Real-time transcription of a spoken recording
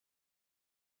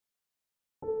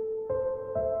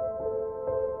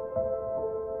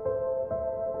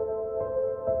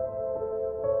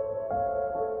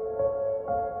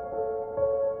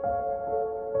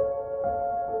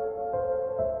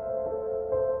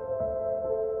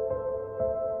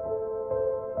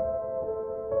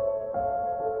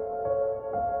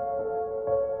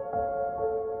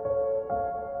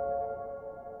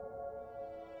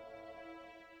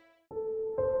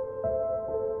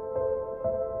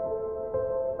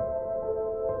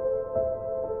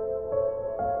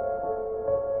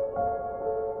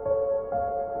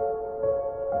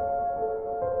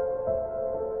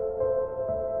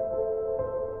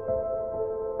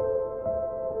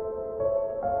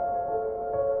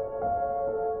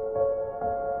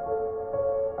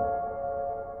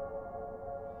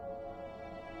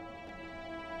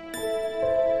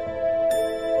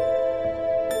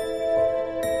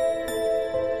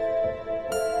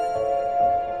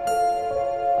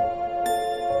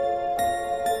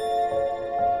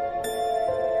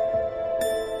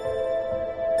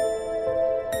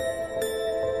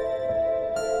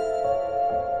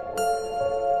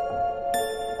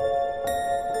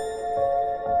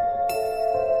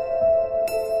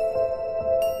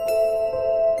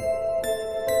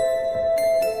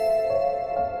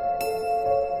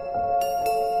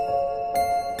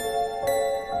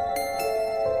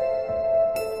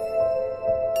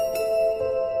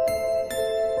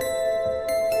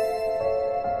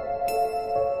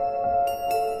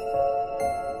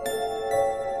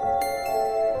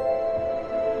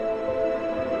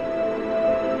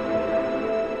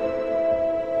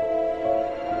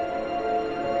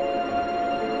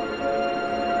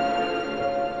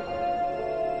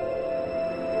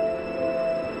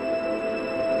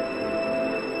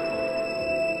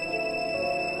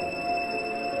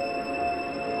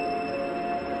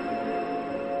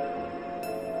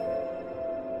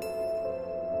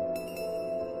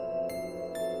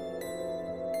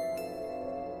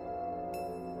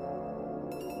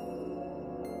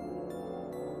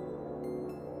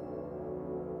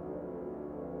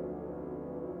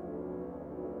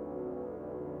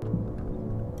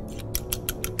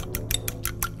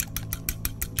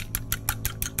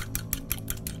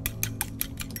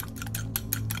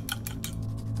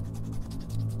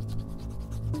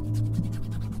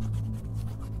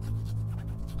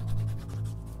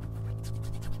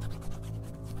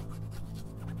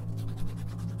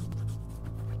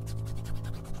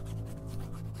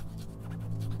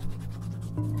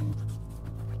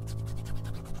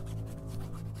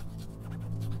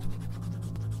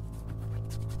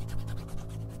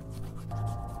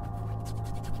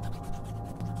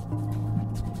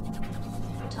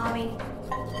Tommy,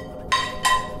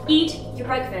 eat your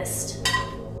breakfast.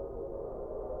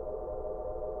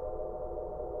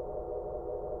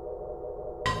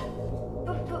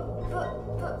 But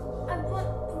I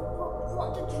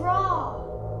want to draw.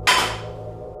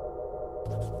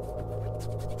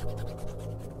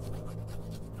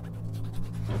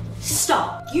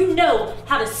 Stop! You know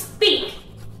how to speak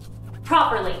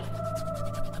properly.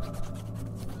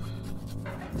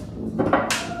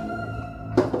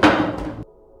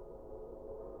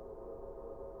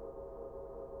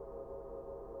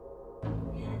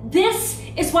 This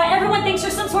is why everyone thinks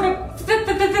you're some sort of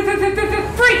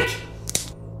freak!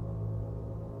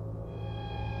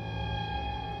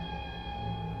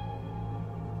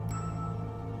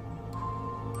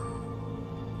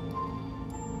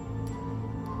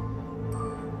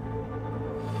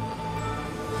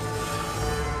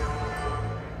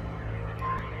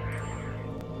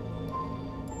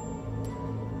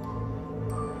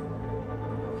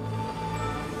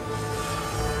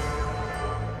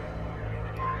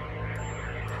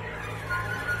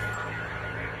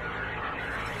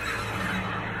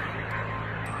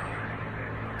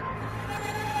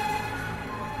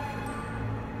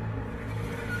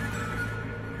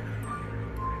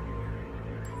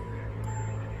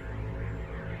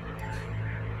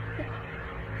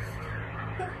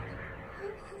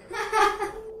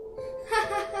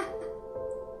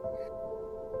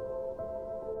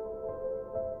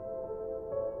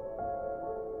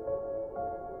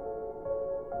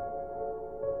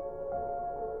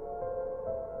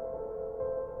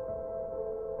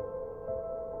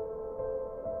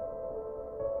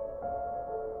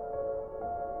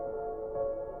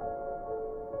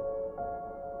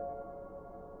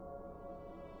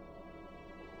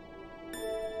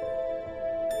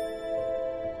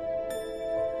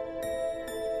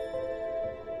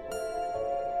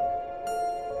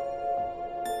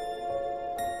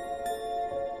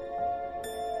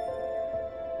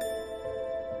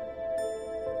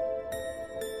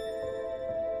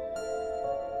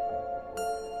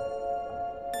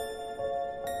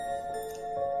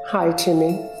 Hi,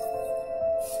 Timmy.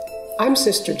 I'm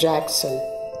Sister Jackson.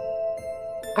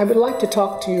 I would like to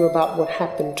talk to you about what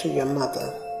happened to your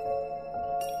mother.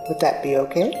 Would that be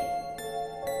okay?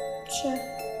 Sure.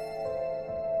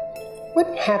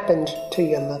 What happened to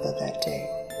your mother that day?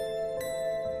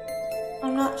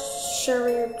 I'm not sure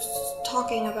what you're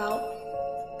talking about.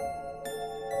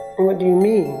 What do you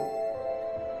mean?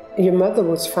 Your mother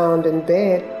was found in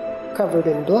bed, covered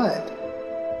in blood.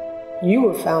 You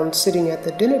were found sitting at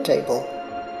the dinner table,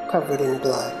 covered in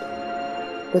blood,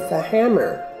 with a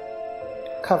hammer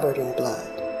covered in blood.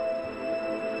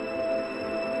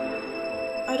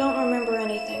 I don't remember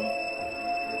anything.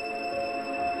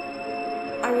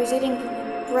 I was eating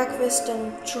breakfast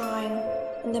and drawing,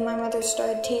 and then my mother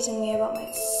started teasing me about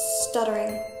my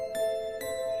stuttering.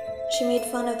 She made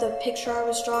fun of the picture I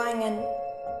was drawing, and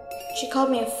she called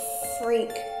me a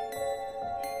freak.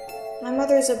 My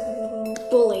mother is a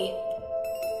bully.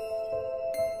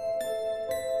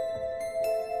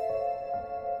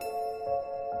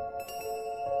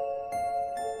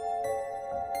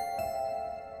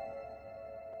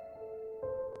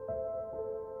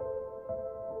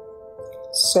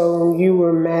 So you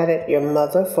were mad at your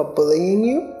mother for bullying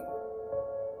you?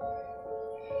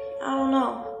 I don't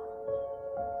know.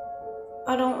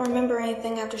 I don't remember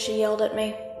anything after she yelled at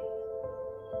me.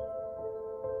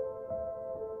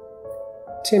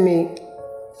 Timmy,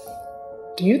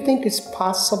 do you think it's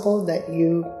possible that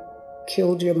you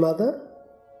killed your mother?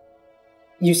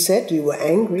 You said you were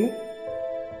angry.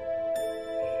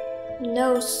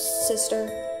 No, sister.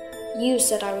 You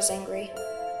said I was angry.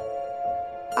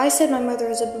 I said my mother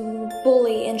is a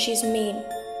bully and she's mean.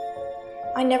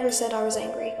 I never said I was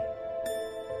angry.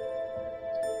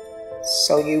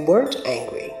 So you weren't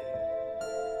angry?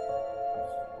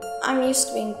 I'm used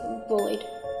to being bullied.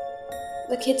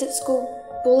 The kids at school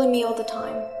bully me all the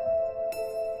time.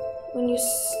 When you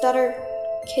stutter,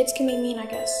 kids can be mean, I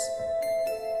guess.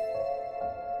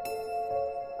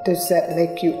 Does that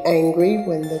make you angry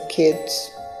when the kids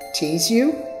tease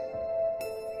you?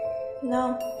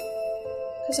 No,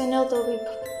 because I know they'll be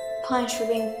punished for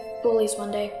being bullies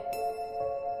one day.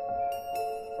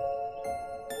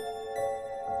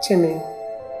 Timmy,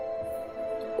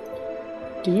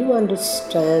 do you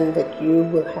understand that you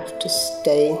will have to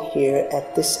stay here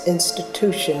at this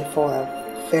institution for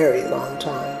a very long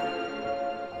time?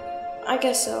 I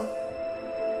guess so.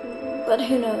 But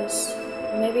who knows?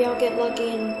 Maybe I'll get lucky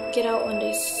and get out one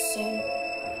day soon.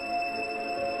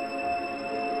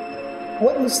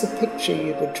 What was the picture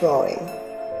you were drawing?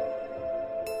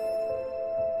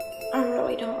 I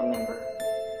really don't remember.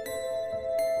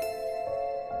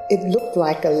 It looked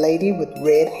like a lady with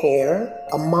red hair,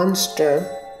 a monster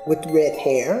with red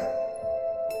hair.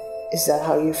 Is that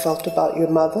how you felt about your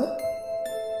mother?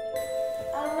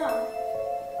 I don't know.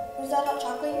 Was that hot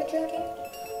chocolate you're drinking?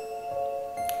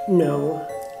 No,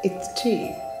 it's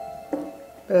tea.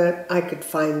 But I could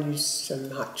find you some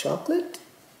hot chocolate,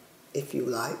 if you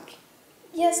like.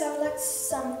 Yes, I would like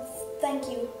some. Thank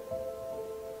you.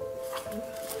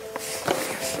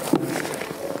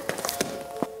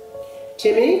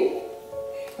 Timmy,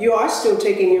 you are still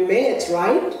taking your meds,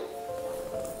 right?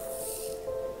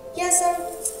 Yes, I'm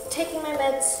taking my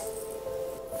meds.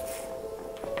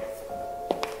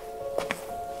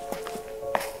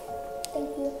 Thank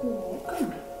you. You're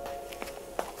welcome.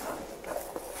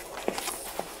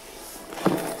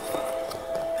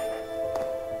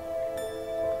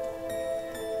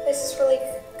 This is really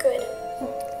good.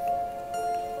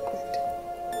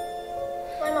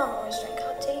 My mom always drank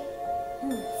hot tea.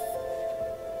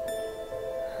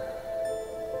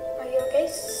 Are you okay,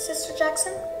 Sister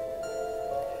Jackson?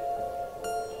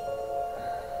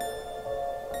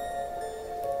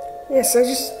 Yes, I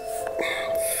just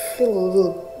feel a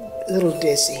little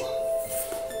dizzy.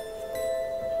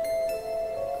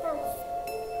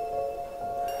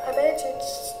 I bet it's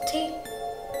your tea.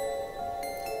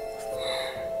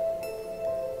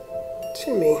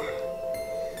 Timmy,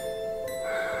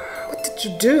 what did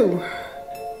you do?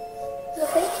 You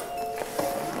okay?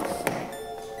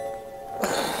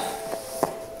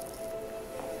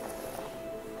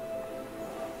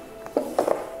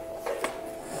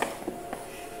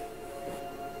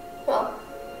 Well,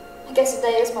 I guess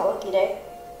today is my lucky day.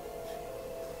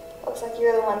 Looks like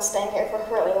you're the one staying here for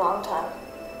a really long time.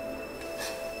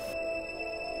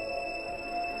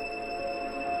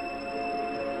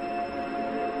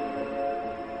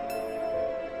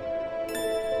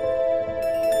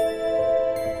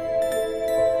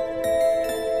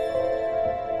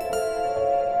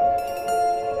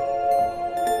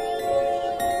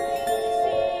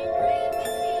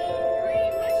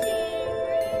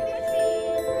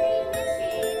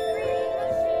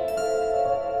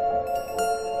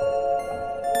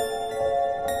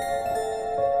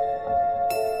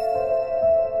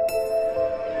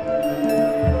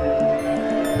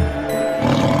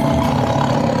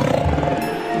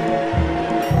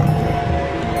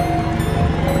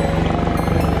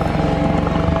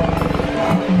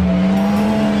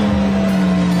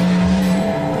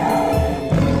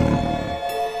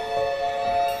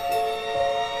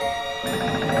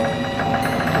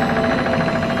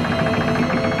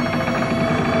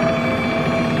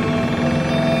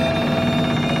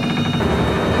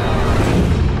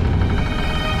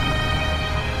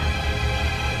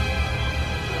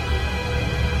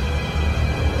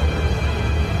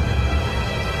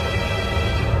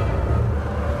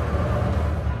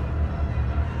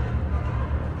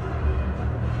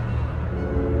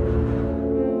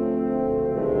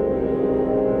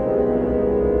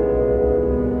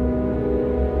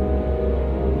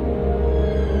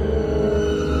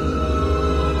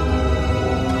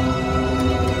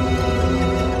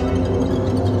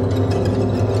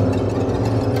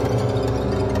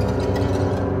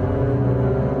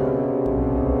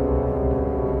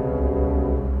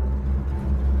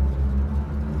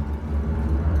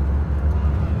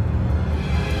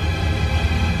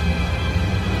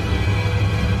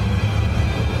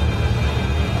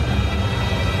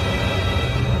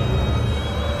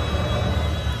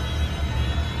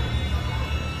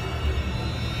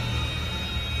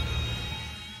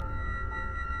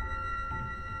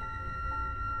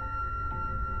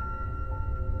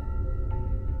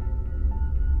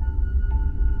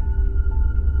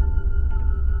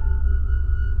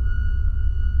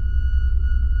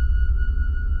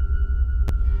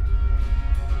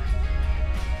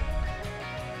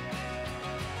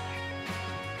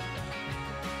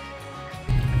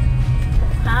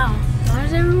 Wow. Why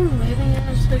is everyone waving at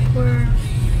us like we're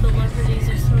celebrities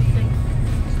or something?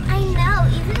 I know,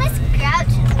 even Miss Grouch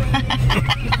is waving.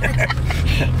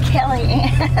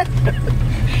 Kellyanne.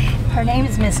 Her name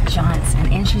is Miss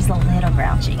Johnson, and she's a little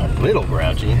grouchy. A little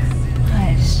grouchy?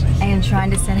 Hush. I am trying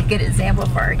to set a good example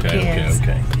for our kids.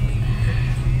 Okay.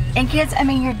 And kids, I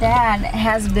mean, your dad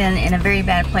has been in a very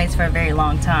bad place for a very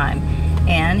long time,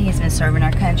 and he's been serving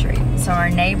our country. So our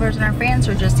neighbors and our friends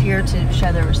are just here to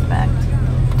show their respect.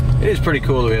 It is pretty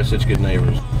cool that we have such good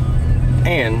neighbors.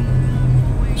 And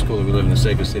it's cool that we live in the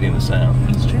safest city in the South.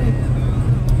 It's true.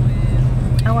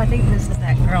 Oh, I think this is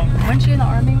that girl. Wasn't she in the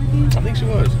army with you? I think she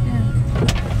was. Yeah.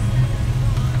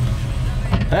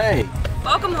 Hey.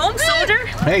 Welcome home, soldier.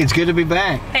 Hey, it's good to be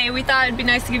back. Hey, we thought it'd be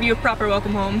nice to give you a proper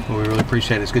welcome home. Well, we really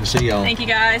appreciate it. It's good to see y'all. Thank you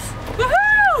guys.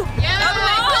 Woohoo! Yeah! Welcome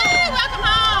home!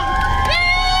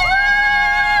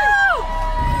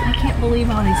 believe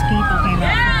all these people came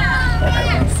out.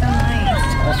 That's so nice.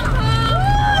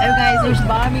 Oh, guys, there's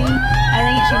Bobby. I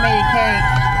think she made a cake.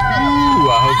 Ooh,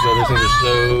 I hope so. These things are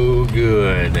so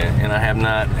good. And I have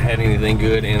not had anything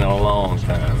good in a long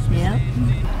time. Yep.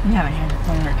 You haven't had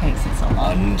her cake since so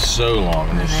long. So long,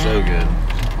 and it's so good.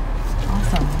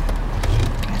 Awesome.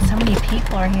 God, so many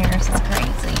people are here. This is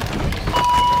crazy.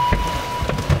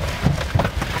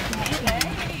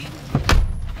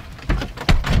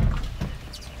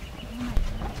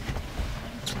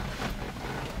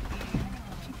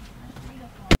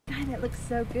 God, it looks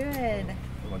so good.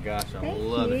 Oh my gosh, I Thank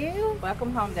love it. you.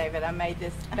 Welcome home, David. I made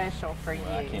this special for you.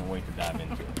 Well, I can't wait to dive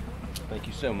into it. Thank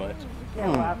you so much.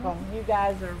 You're welcome. You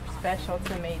guys are special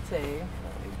to me too.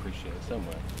 I appreciate it so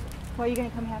much. Well, are you going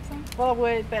to come have some? Well, I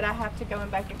would, but I have to go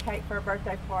and bake a cake for a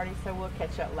birthday party, so we'll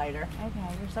catch up later.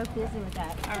 Okay, you're so busy with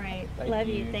that. All right. Thank Love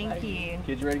you. you. Thank you.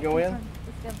 Kids, you ready to go in?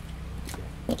 Let's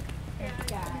go.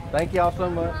 Thank y'all so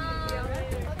much.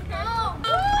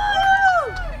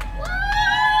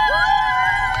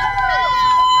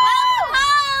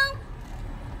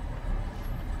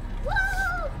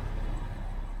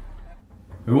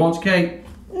 Who wants cake?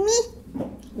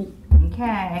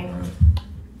 Okay.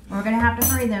 We're going to have to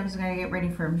hurry though because we're going to get ready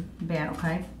for bed,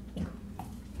 okay?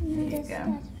 There you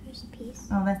go. First piece.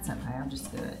 Oh, that's okay. I'll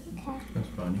just do it. Okay. That's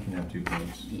fine. You can have 2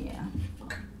 plates. Yeah.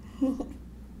 All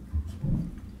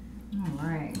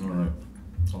right. All right.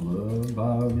 I love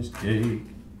Bobby's cake.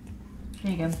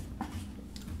 Here you go.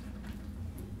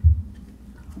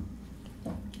 I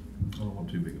don't want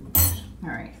too big of a piece. All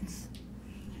right.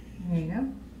 There you go.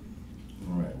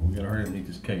 All right. We gotta hurry up and eat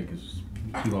this cake because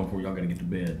it's too long before y'all gotta get to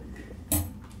bed.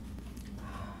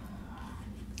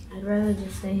 I'd rather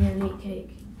just stay here and eat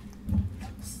cake.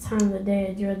 It's the time of the day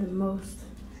I dread the most.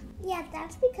 Yeah,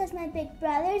 that's because my big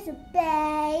brother's a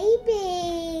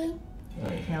baby.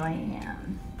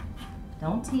 Kellyanne.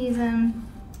 Don't tease him.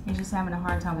 He's just having a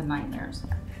hard time with nightmares.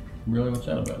 Really, what's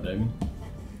that about, David?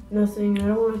 Nothing, I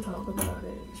don't want to talk about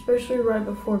it. Especially right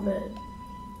before bed.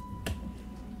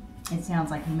 It sounds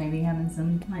like he may be having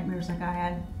some nightmares like I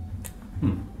had.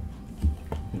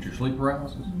 With your sleep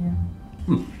paralysis?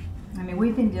 Yeah. I mean,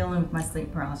 we've been dealing with my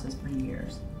sleep paralysis for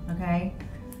years, okay?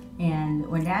 And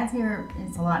when Dad's here,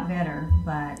 it's a lot better,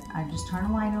 but I just turn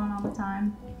a light on all the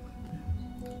time.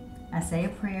 I say a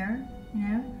prayer, you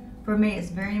know? For me, it's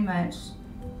very much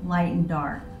light and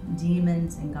dark,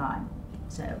 demons and God.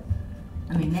 So,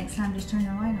 I mean, next time, just turn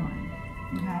your light on,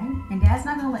 okay? And Dad's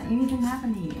not gonna let anything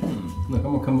happen to you. Look,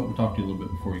 I'm gonna come up and talk to you a little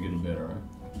bit before you go to bed, all right?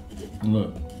 And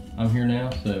look, I'm here now,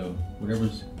 so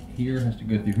whatever's here has to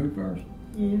go through who first?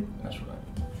 Yeah. That's right.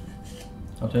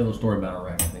 I'll tell you a little story about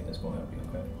Iraq. I think that's gonna help you,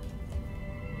 okay?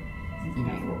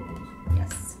 Okay.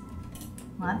 Yes.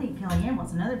 Well, I think Kellyanne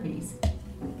wants another piece.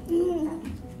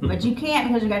 But you can't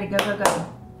because you gotta go.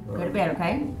 Go to bed,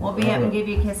 okay? We'll be up and give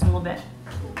you a kiss in a little bit.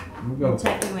 Here we go. We'll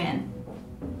check you in.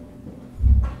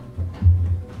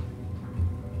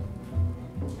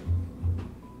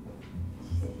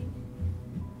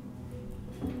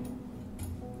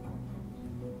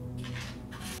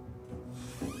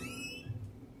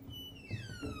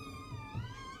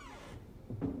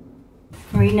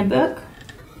 Reading a book?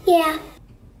 Yeah.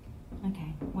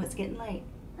 Okay. Well, it's getting late.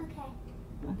 Okay.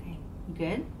 Okay. You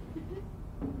good?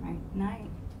 All right. Night.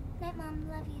 Night, Mom.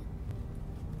 Love you.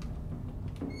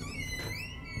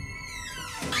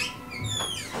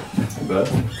 Bud.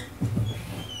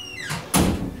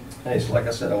 Hey, so like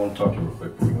I said, I want to talk to you real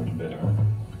quick before you go to bed, all right?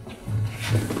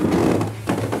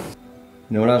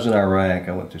 You know, when I was in Iraq,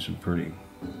 I went through some pretty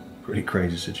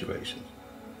crazy situations.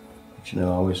 But you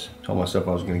know, I always told myself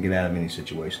I was going to get out of any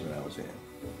situation that I was in.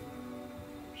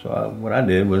 So what I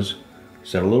did was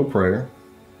said a little prayer,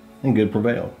 and good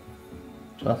prevailed.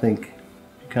 So I think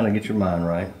if you kind of get your mind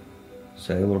right,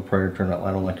 say a little prayer, turn that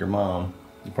light on like your mom,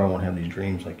 you probably won't have these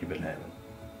dreams like you've been having.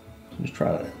 So just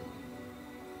try that.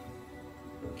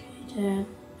 Okay, Dad.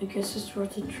 I guess it's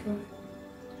worth a try.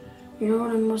 You know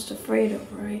what I'm most afraid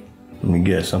of, right? Let me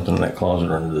guess, something in that closet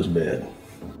or under this bed.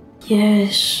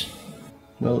 Yes.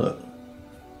 Well, look,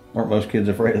 aren't most kids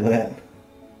afraid of that?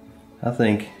 I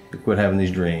think you quit having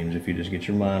these dreams if you just get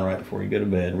your mind right before you go to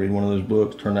bed, read one of those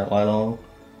books, turn that light on.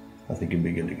 I think you'll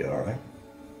be good to go, all right?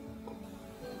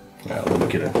 All right, little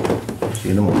kiddo. See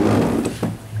you in the morning.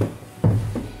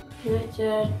 Good night,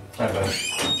 Dad. Bye, buddy.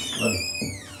 Love you.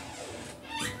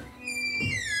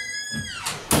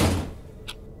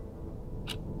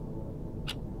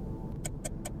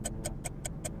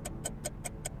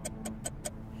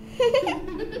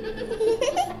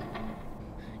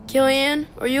 Kellyanne,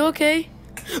 are you okay?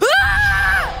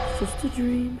 It's just a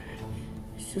dream.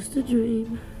 It's just a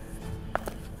dream.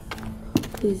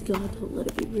 Please, God, don't let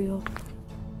it be real.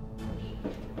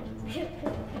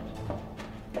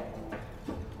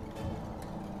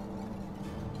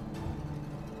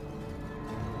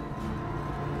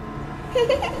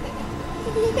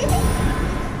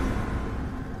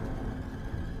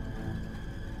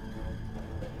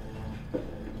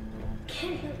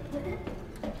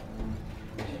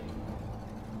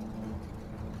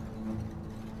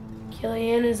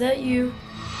 Kellyanne, is that you?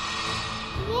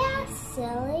 Yeah,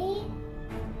 silly.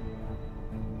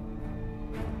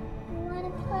 You wanna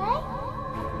play?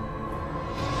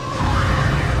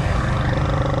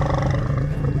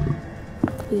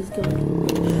 Please, God.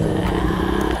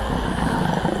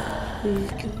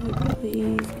 Please, God.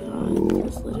 Please, God.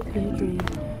 Just let it be a dream.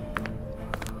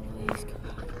 Please,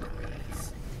 God. Please.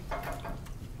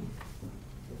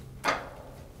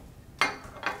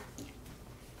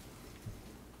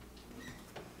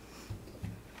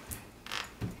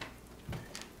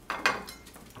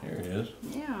 Here it is.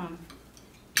 Yeah.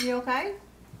 You okay?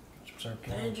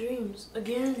 Bad dreams.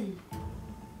 Again.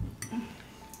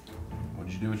 What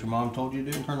did you do what your mom told you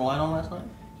to do? Turn the light on last night?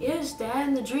 Yes, Dad,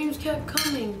 and the dreams kept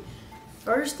coming.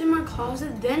 First in my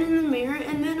closet, then in the mirror,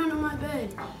 and then under my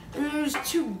bed. And there was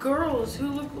two girls who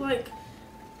looked like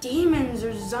demons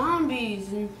or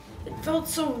zombies, and it felt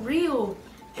so real.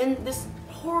 And this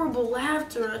horrible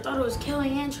laughter, I thought it was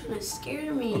Kellyanne trying to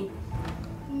scare me.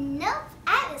 Nope,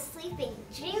 I was sleeping,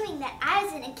 dreaming that I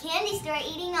was in a candy store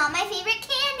eating all my favorite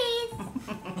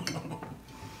candies.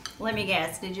 Let me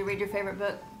guess, did you read your favorite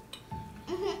book?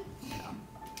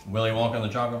 Willy Wonka and the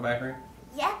Chocolate Factory?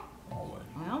 Yeah. Always.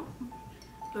 Well,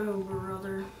 Oh,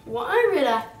 brother. Well, I read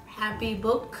a happy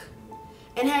book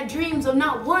and had dreams of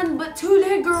not one, but two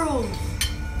dead girls.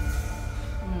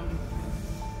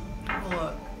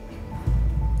 look,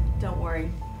 don't worry.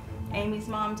 Amy's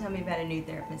mom told me about a new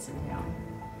therapist in town.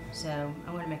 So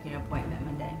I'm gonna make you an appointment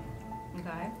Monday.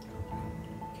 Okay?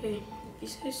 Okay, you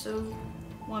say so.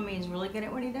 Well, I mean, he's really good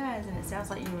at what he does, and it sounds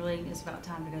like you really, it's about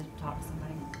time to go talk to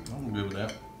somebody. I'm good with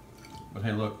that. But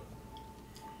hey, look.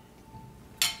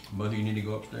 Both of you need to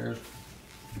go upstairs.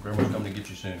 Grandma's coming to get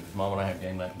you soon. Because Mom and I have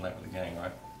game night tonight with the gang,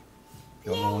 right?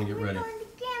 Y'all don't want to get ready. We're going to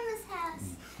Grandma's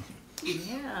house.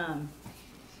 Yeah.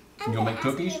 You gonna make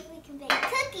cookies? If we can bake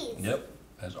cookies. Yep,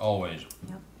 as always.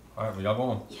 Yep. All right, well, y'all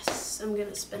going? Yes, I'm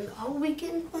gonna spend the whole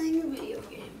weekend playing video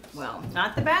games. Well,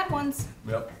 not the bad ones.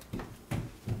 Yep.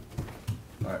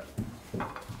 All right.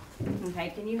 Okay,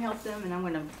 can you help them? And I'm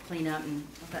gonna clean up, and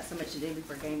I've got so much to do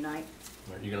before game night.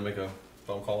 All right, you gonna make a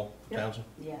phone call to Townsend?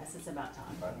 Yes, it's about time.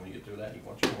 All right, when you get through that, you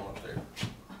want your phone upstairs.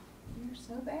 You're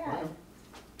so bad.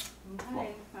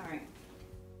 Okay, all right.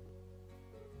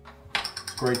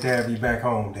 Great to have you back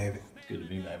home, David. Good to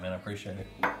be back, man. I appreciate it.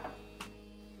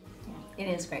 It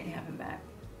is great to have him back.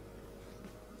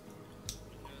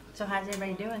 So how's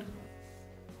everybody doing?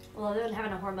 Well, other than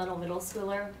having a hormonal middle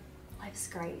schooler, life's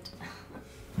great.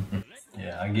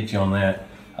 Yeah, I can get you on that.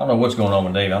 I don't know what's going on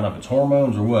with Dave. I don't know if it's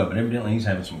hormones or what, but evidently he's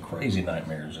having some crazy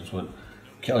nightmares. That's what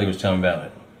Kelly was telling me about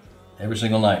it. Every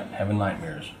single night, having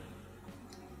nightmares.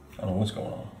 I don't know what's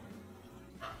going on.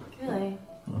 Really?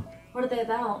 What are they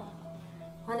about?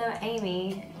 I know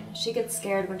Amy, she gets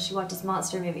scared when she watches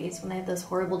monster movies when they have those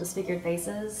horrible disfigured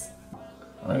faces.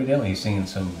 Well, evidently he's seeing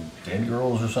some dead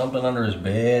girls or something under his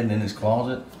bed and in his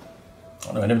closet. I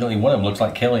don't know, and evidently one of them looks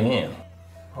like Kellyanne.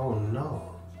 Oh no.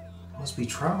 Must be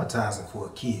traumatizing for a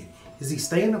kid. Is he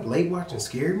staying up late watching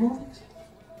scary movies?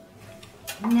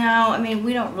 No, I mean,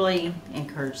 we don't really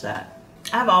encourage that.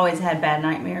 I've always had bad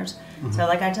nightmares. So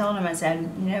like I told him, I said,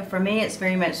 you know, for me it's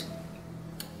very much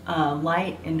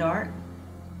light and dark.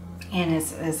 And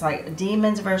it's like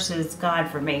demons versus God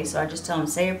for me. So I just tell him,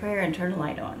 say a prayer and turn the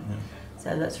light on. Yeah.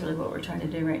 So that's really what we're trying to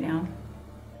do right now.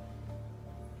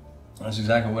 That's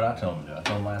exactly what I told him to do. I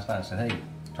told him last night, I said, hey,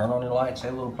 turn on your light, say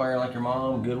a little prayer like your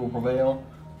mom, good will prevail.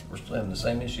 We're still having the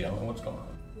same issue. I don't know what's going on.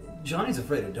 Johnny's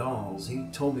afraid of dolls. He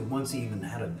told me once he even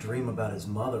had a dream about his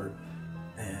mother,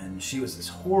 and she was this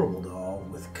horrible doll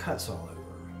with cuts all over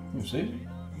her. You see?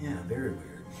 Yeah, very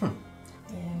weird.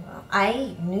 Yeah, well,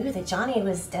 I knew that Johnny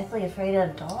was deathly afraid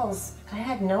of dolls. I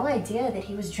had no idea that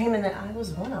he was dreaming that I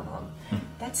was one of them.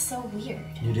 That's so weird.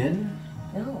 You didn't?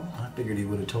 No. I figured he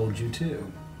would have told you too.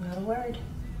 Not a word.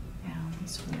 Yeah,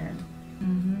 it's weird.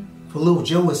 For little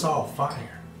Joe, it's all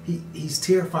fire. He's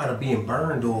terrified of being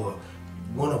burned or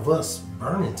one of us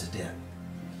burning to death.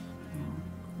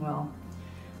 Well,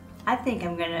 I think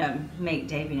I'm gonna make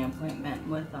Davey an appointment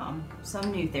with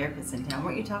some new therapist in town.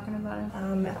 Weren't you talking about him?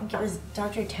 I think it was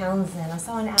Dr. Townsend. I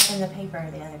saw an ad in the paper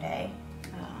the other day.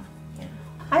 Yeah.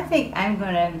 I think I'm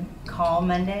gonna call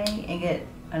Monday and get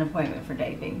an appointment for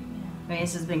Davey. mean,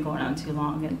 this has been going on too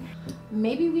long, and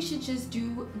maybe we should just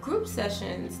do group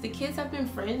sessions. The kids have been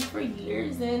friends for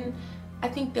years, and I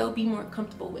think they'll be more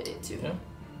comfortable with it too.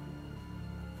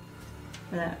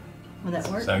 Yeah. Will that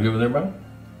work? Sound good with everybody?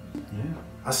 Yeah.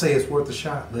 I say it's worth a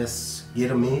shot. Let's get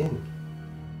them in.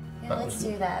 Yeah, let's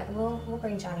do that. We'll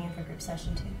bring Johnny in for group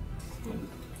session too.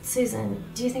 Susan,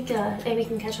 do you think Amy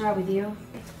can catch a ride with you?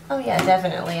 Oh yeah,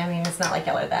 definitely. I mean, it's not like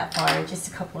y'all are that far, just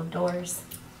a couple of doors.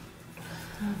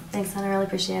 Thanks, hon. I really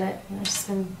appreciate it. It's just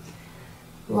been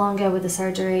long ago with the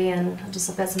surgery, and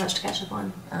I've got so much to catch up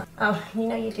on. Oh, you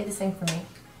know you do the same for me.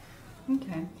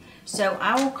 Okay. So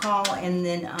I will call and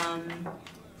then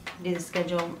do the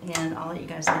schedule, and I'll let you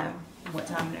guys know what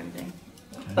time and everything.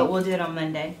 But we'll do it on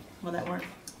Monday. Will that work?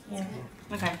 Yeah.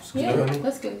 Okay. Yeah,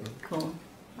 that's good. Cool.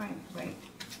 All right, great.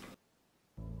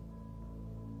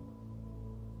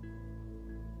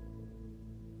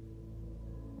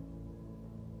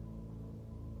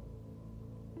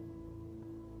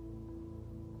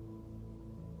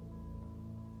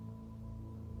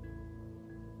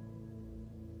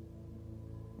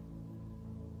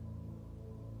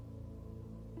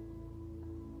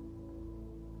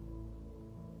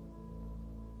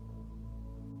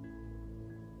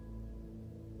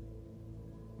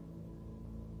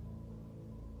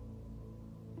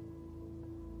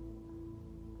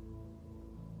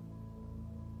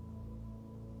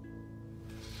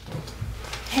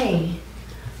 Hey,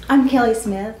 I'm Kelly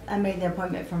Smith. I made the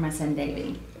appointment for my son,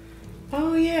 Davey.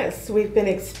 Oh, yes, we've been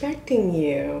expecting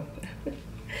you.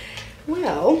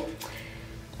 Well,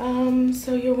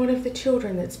 so you're one of the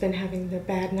children that's been having the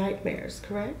bad nightmares,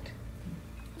 correct?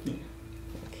 Yeah.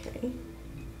 Okay.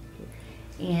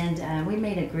 And we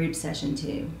made a group session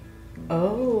too.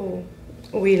 Oh,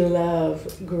 we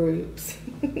love groups.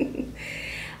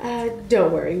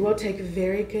 Don't worry, we'll take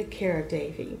very good care of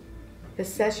Davey. The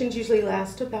sessions usually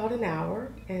last about an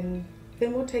hour, and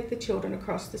then we'll take the children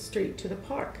across the street to the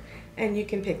park, and you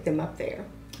can pick them up there.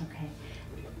 Okay.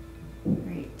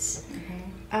 Great. Okay.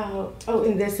 Oh,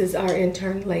 and this is our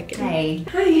intern, Lakin. Hey.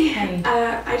 Hi. Hey.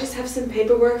 I just have some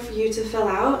paperwork for you to fill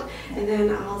out, and then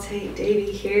I'll take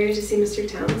Davey here to see Mr.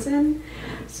 Townsend.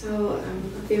 So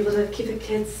I'll be able to keep the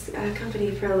kids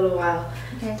company for a little while.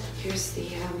 Okay. Here's the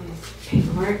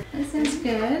paperwork. That sounds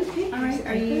good. Okay. All right.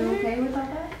 Are you okay with all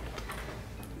that?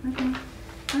 Okay.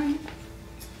 All right.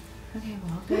 Okay,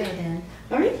 well, I'll go then.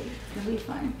 All right. It'll be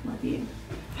fine. Love you.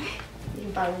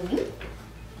 Bye, me.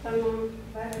 Bye, Mom.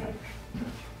 Bye.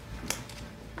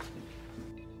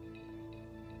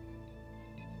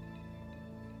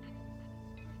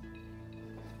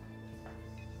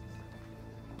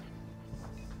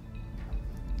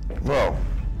 Well,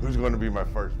 who's going to be my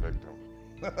first victim?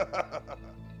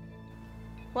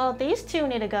 Well, these two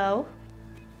need to go.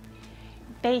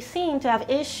 They seem to have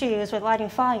issues with lighting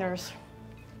fires.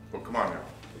 Well, come on now.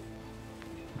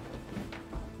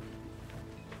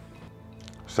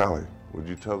 Sally, would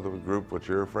you tell the group what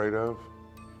you're afraid of?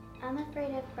 I'm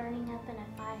afraid of burning up in a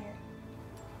fire.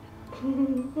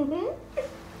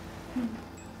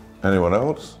 Anyone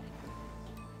else?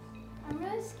 I'm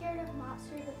really scared of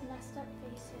monsters with messed up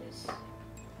faces.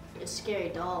 It's scary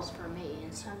dolls for me,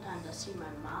 and sometimes I see my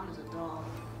mom as a doll.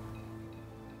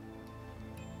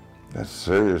 That's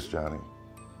serious, Johnny.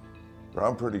 But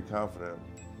I'm pretty confident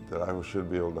that I should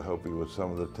be able to help you with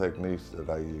some of the techniques that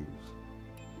I use.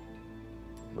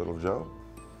 Little Joe?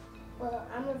 Well,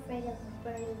 I'm afraid of a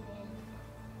burning man.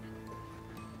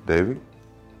 Davy?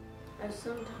 I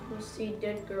sometimes see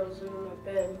dead girls under my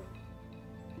bed.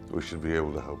 We should be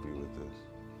able to help you with this.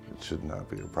 It should not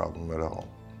be a problem at all.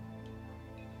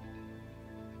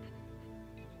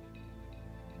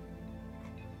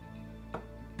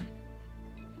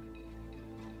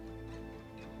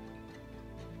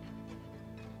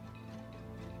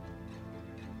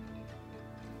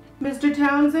 Mr.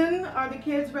 Townsend, are the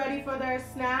kids ready for their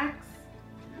snacks?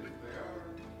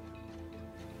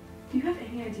 Do you have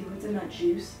any idea what's in that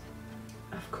juice?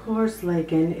 Of course,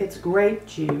 Lakin. It's grape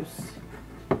juice.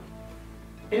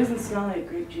 It doesn't smell like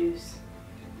grape juice.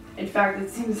 In fact,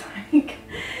 it seems like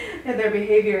their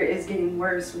behavior is getting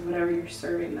worse with whatever you're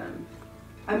serving them.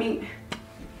 I mean,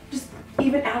 just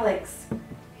even Alex.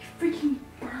 He freaking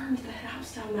burned the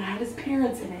house down that had his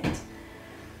parents in it.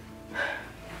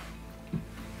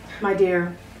 My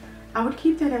dear, I would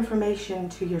keep that information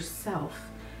to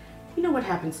yourself. You know what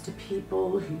happens to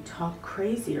people who talk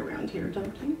crazy around here,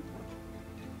 don't you?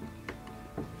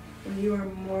 And you are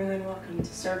more than welcome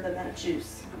to serve them that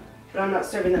juice. But I'm not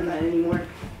serving them that anymore.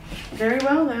 Very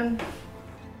well, then.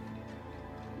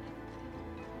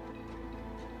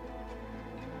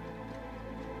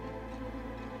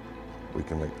 We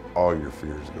can make all your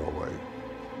fears go away.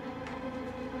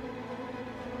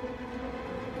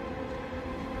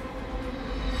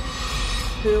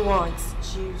 Who wants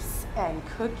juice and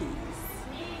cookies?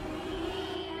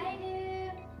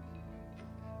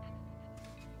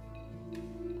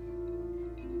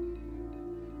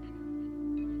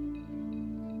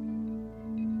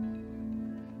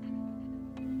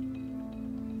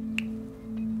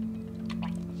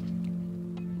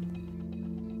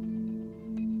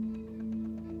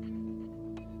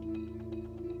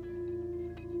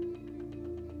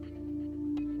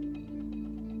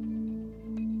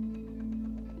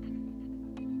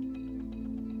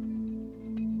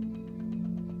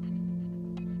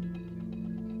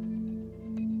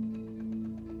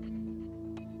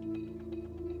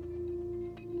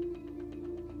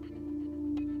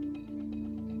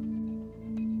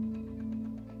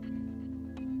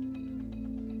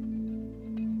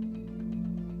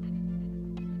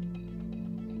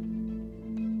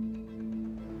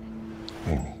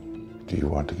 Do you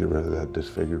want to get rid of that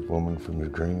disfigured woman from your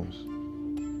dreams?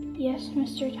 Yes,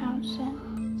 Mr.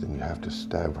 Townsend. Then you have to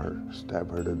stab her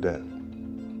to death.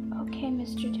 Okay,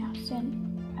 Mr.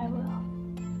 Townsend, I will.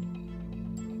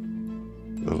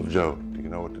 Little Joe, do you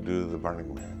know what to do to the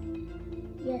Burning Man?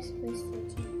 Yes,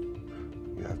 Mr. T.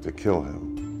 You have to kill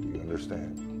him. Do you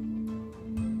understand?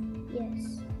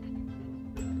 Yes.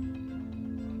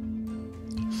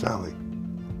 Sally,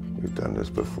 we've done this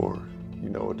before. You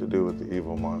know what to do with the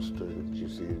evil monster that you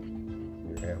see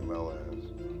your Aunt Mel as.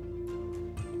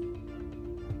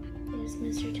 Yes,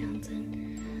 Mr.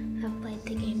 Townsend. I've played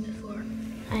the game before.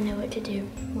 I know what to do.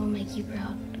 We'll make you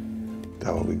proud.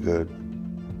 That will be good.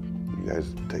 You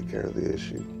guys take care of the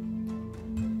issue.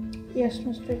 Yes,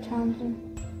 Mr. Townsend.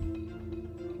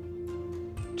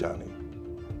 Johnny,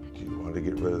 do you want to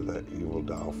get rid of that evil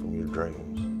doll from your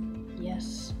dreams?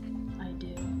 Yes, I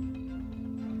do.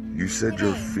 You said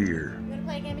your fear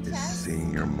is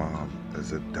seeing your mom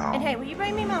as a doll. And hey, will you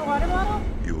bring me my water bottle?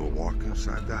 You will walk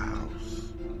inside the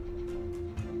house,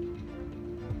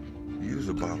 use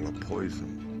a bottle of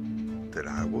poison that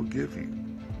I will give you.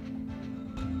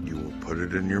 You will put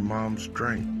it in your mom's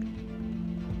drink.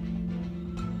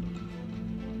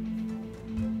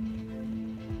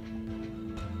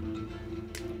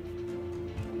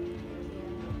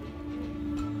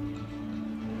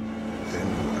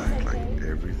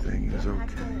 Everything is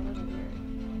okay.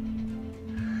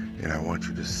 And I want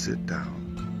you to sit down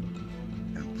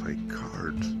and play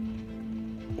cards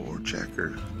or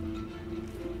checkers.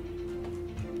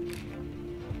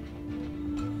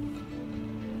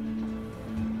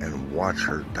 And watch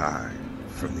her die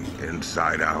from the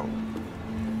inside out.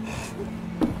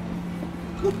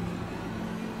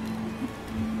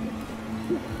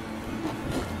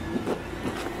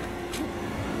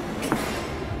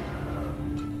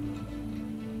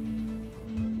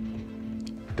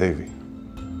 Davy,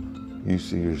 you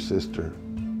see your sister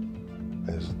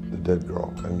as the dead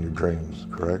girl in your dreams,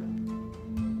 correct?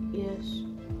 Yes.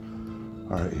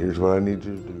 All right, here's what I need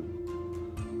you to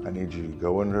do. I need you to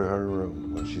go into her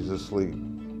room when she's asleep,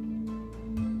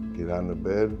 get on the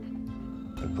bed,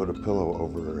 and put a pillow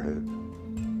over her head.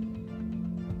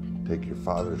 Take your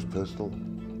father's pistol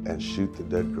and shoot the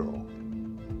dead girl.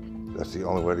 That's the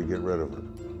only way to get rid of her.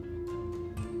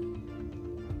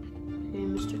 Hey,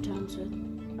 Mr. Townsend.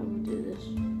 I will do this.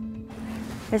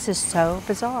 This is so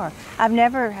bizarre. I've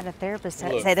never had a therapist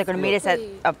say they're going to meet us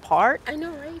apart. I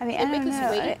know, right? I mean, They I make don't us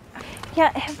know. wait.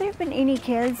 Yeah, have there been any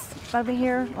kids over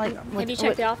here? Like, Have you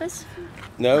checked the office?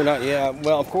 No, not yet.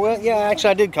 Well, yeah,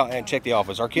 actually, I did check the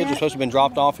office. Our kids were supposed to have been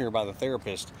dropped off here by the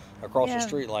therapist across the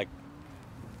street like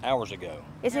hours ago.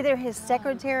 It's either his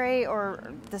secretary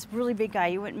or this really big guy.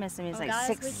 You wouldn't miss him. He's like guys,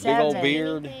 6'7". Big old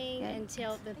beard.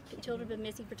 Until the children have been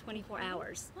missing for 24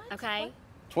 hours. Okay?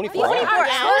 24 hours?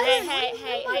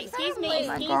 Hey, excuse me.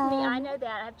 I know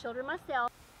that. I have children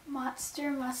myself.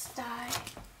 Monster must die.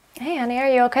 Hey, honey, are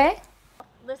you okay?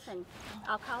 Listen,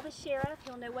 I'll call the sheriff.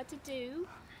 He'll know what to do.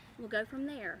 We'll go from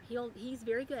there. He's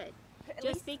very good.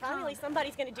 Just be calm. Finally,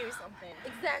 somebody's going to do something.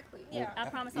 Exactly. Yeah. I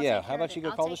promise I'll Yeah, take how care about of you it. go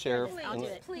I'll call the take care of sheriff? it. I'll do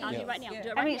it. I'll do it right now. Do it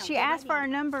I right mean, now. she Do it asked right for now. our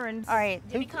number and all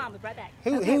right. Be calm. We'll be right back.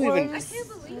 Who even? I can't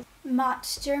believe.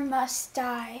 Monster must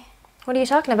die. What are you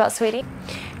talking about, sweetie?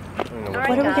 All right,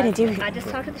 What are we gonna guys, do? I just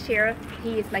talked to the sheriff.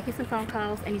 He is making some phone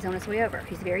calls and he's on his way over.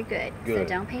 He's very good. So Good.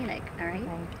 don't panic, all right?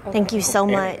 Thank you so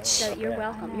much. So you're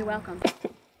welcome. You're welcome.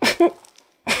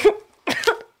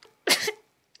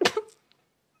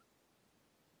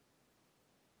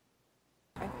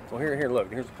 Well, here,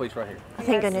 look. Here's the police right here.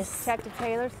 Thank goodness. Detective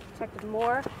Taylor, Detective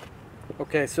Moore.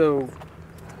 Okay, so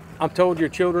I'm told your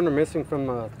children are missing from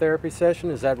a therapy session.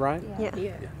 Is that right?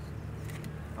 Yeah.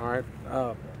 All right.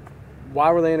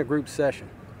 Why were they in a group session?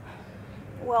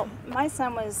 Well, my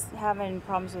son was having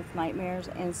problems with nightmares,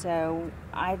 and so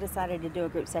I decided to do a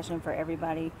group session for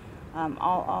everybody.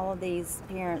 All of these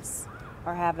parents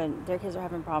are having, their kids are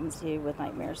having problems too with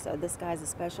nightmares, so this guy's a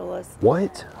specialist.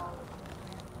 What?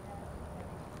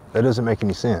 That doesn't make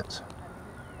any sense.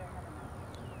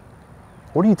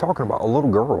 What are you talking about? A little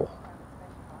girl?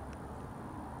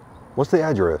 What's the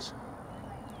address?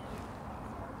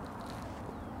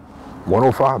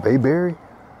 105 Bayberry?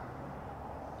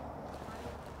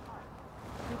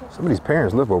 Somebody's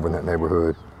parents live over in that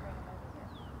neighborhood.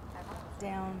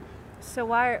 Down. So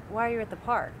why are you at the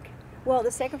park? Well,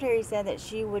 the secretary said that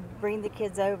she would bring the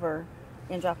kids over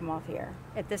and drop them off here.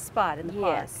 At this spot in the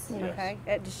park? Yes. Okay.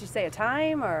 Did she say a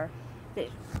time or?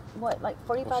 What, like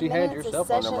 45 Well, she minutes? had your of cell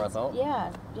phone number, I sessions? thought.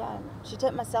 Yeah. She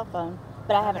took my cell phone,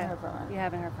 but I haven't heard from her. You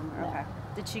haven't heard from her, No. okay.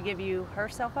 Did she give you her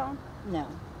cell phone? No.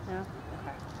 No?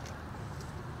 Okay.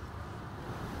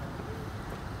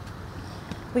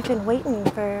 We've been waiting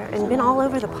for, and been all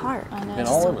over the park. I know. Been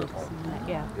all over the park.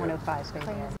 Yeah, 105 Space.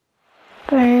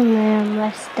 Birdman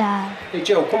must die. Hey,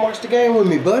 Joe, come watch the game with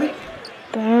me, buddy.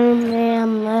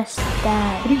 Birdman must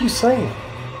die. What are you saying?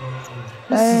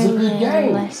 This is a good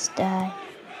game. Birdman must die.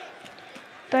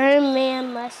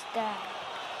 Birdman must die.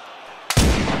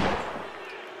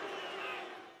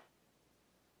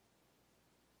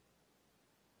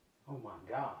 Oh my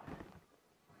God.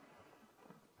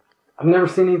 I've never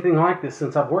seen anything like this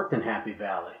since I've worked in Happy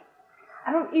Valley.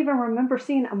 I don't even remember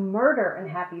seeing a murder in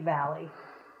Happy Valley.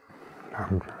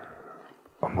 I'm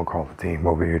gonna call the team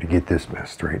over here to get this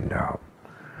mess straightened out.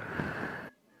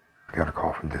 I got a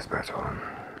call from dispatch on him.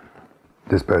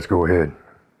 Dispatch, go ahead.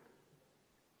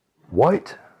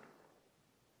 What?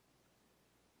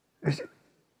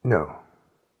 No.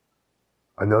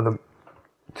 Another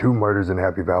 2 murders in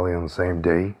Happy Valley on the same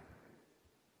day?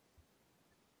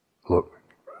 Look,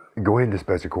 go ahead and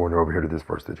dispatch a coroner over here to this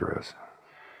first address.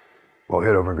 Well,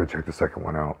 head over and go check the second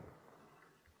one out.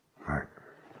 All right.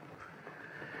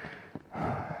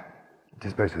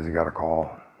 Dispatch says he got a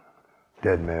call.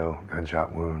 Dead male,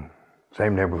 gunshot wound.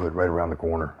 Same neighborhood right around the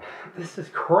corner. This is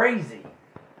crazy.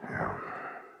 Yeah.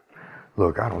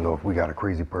 Look, I don't know if we got a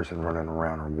crazy person running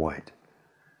around or what.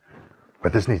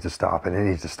 But this needs to stop, and it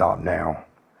needs to stop now.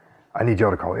 I need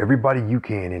y'all to call everybody you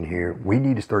can in here. We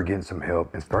need to start getting some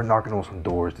help and start knocking on some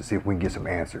doors to see if we can get some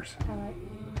answers. All right.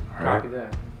 All right? Copy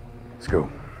that. Let's go.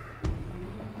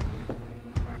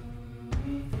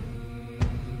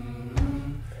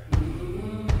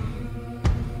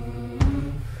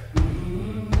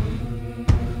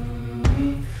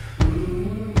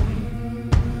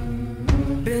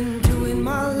 Been doing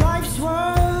my life's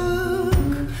work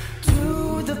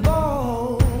to the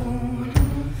bone,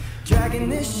 dragging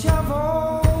this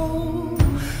shovel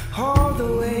all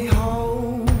the way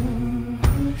home.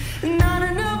 Not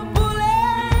enough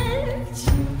bullets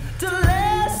to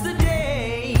last the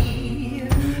day.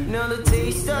 Another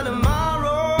taste of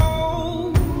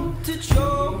tomorrow to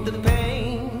choke the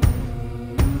pain.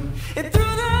 And through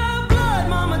the blood,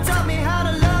 Mama taught me how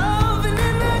to love, and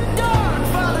in the dark,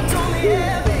 Father told me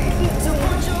everything. So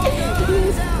put your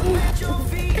guns out, plant your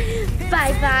feet.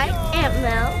 Bye bye, Aunt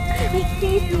Mel.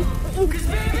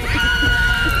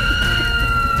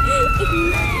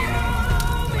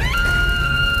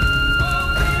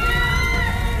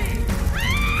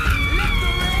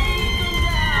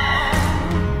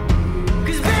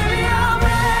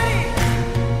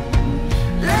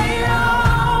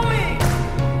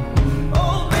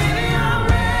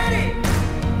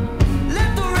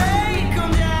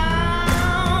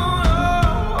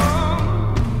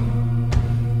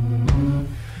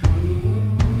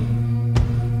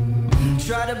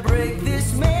 Try to break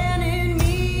this man in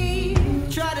me,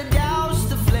 try to douse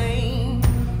the flame.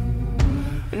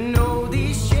 No,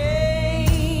 these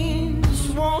chains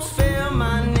won't spare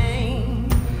my name.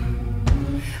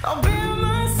 I'll bear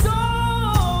my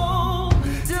soul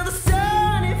till the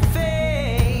sun it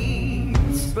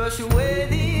fades. Brush away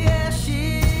the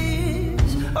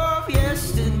ashes of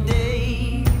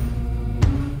yesterday.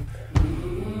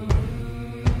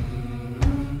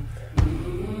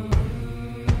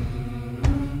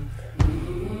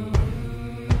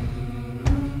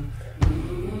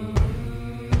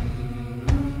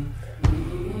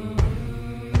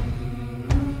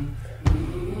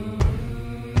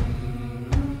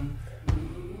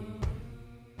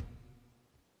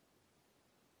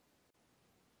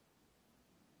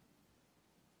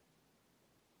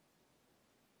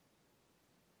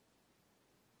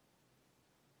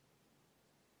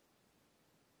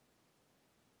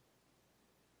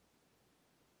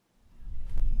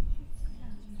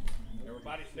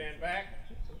 Everybody stand back.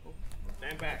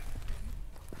 Stand back.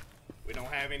 We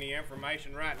don't have any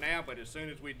information right now, but as soon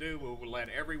as we do, we will let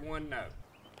everyone know.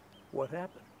 What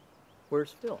happened?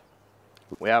 Where's Phil?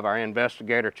 We have our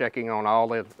investigator checking on all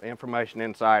the information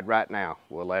inside right now.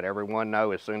 We'll let everyone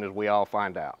know as soon as we all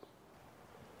find out.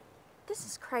 This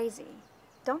is crazy.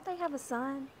 Don't they have a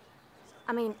son?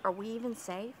 I mean, are we even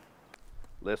safe?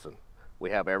 Listen, we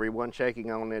have everyone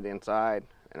checking on it inside,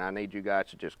 and I need you guys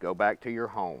to just go back to your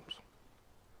homes.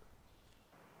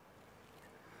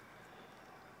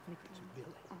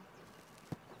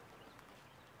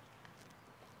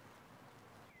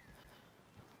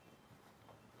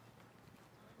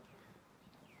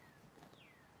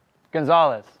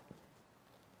 Gonzalez.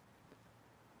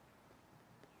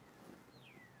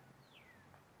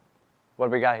 What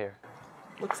do we got here?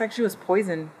 Looks like she was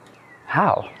poisoned.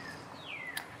 How?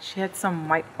 She had some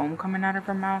white foam coming out of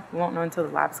her mouth. We won't know until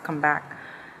the labs come back.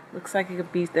 Looks like it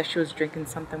could be that she was drinking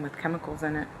something with chemicals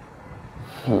in it.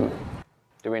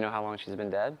 Do we know how long she's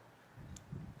been dead?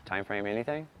 Time frame,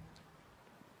 anything?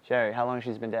 Sherry, how long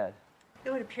she's been dead?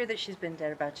 It would appear that she's been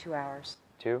dead about 2 hours.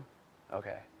 2?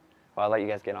 Okay. Well, I'll let you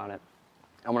guys get on it.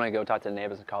 I'm gonna go talk to the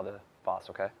neighbors and call the boss,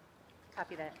 okay?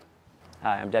 Copy that.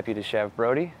 Hi, I'm Deputy Sheriff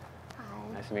Brody.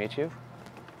 Hi. Nice to meet you.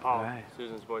 Paul, right.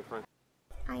 Susan's boyfriend.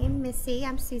 I am Missy.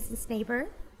 I'm Susan's neighbor.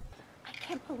 I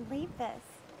can't believe this.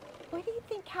 What do you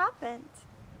think happened?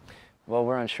 Well,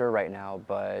 we're unsure right now,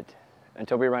 but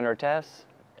until we run our tests,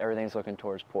 everything's looking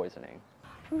towards poisoning.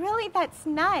 Really, that's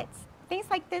nuts. Things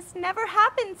like this never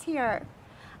happens here.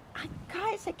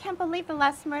 Gosh, I can't believe the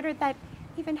last murder that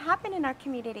even happened in our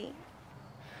community.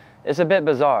 It's a bit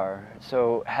bizarre.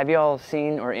 So, have y'all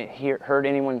seen or heard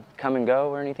anyone come and go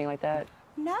or anything like that?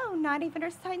 No, not even her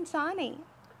son, Johnny.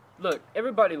 Look,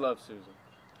 everybody loves Susan.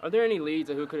 Are there any leads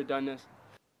of who could have done this?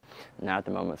 Not at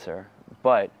the moment, sir.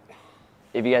 But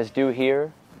if you guys do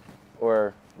hear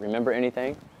or remember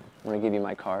anything, I'm going to give you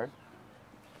my card.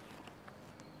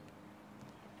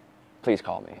 Please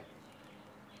call me.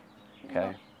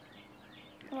 Okay?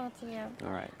 Well, to you.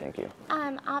 All right, thank you.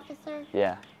 Officer?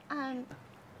 Yeah.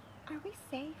 Are we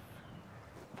safe?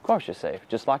 Of course you're safe.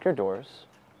 Just lock your doors,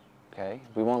 okay?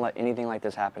 We won't let anything like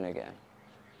this happen again.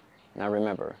 Now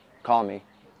remember, call me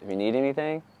if you need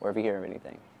anything or if you hear of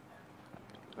anything.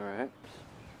 All right?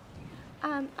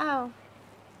 Oh,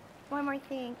 one more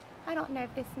thing. I don't know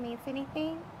if this means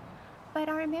anything, but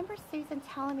I remember Susan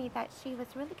telling me that she was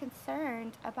really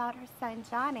concerned about her son,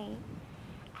 Johnny,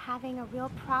 having a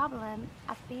real problem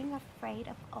of being afraid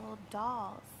of old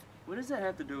dolls. What does that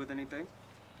have to do with anything?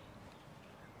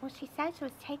 Well, she said she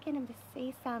was taking him to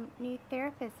see some new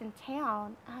therapist in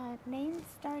town. Name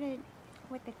started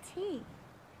with a T.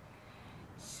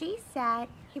 She said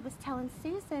he was telling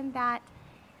Susan that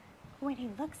when he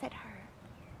looks at her,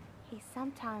 he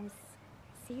sometimes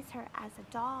sees her as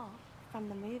a doll from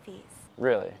the movies.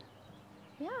 Really?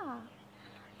 Yeah.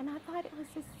 And I thought it was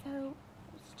just so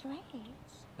strange.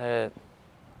 That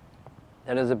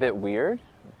is a bit weird,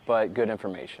 but good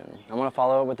information. I'm going to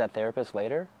follow up with that therapist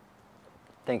later.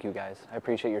 Thank you, guys. I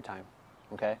appreciate your time,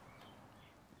 okay?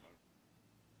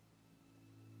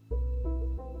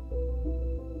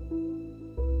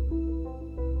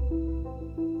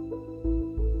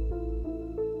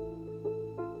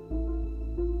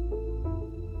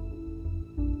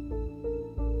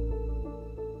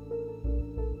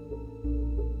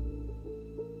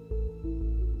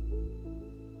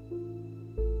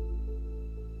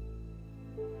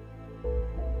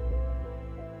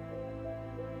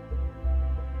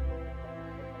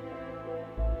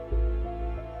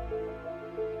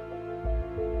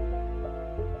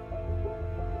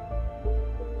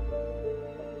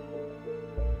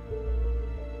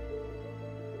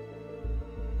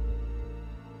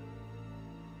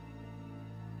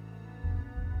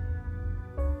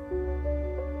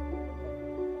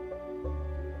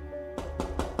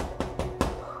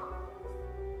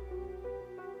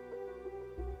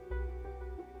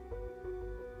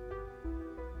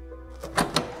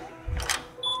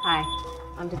 Hi,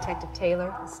 I'm Detective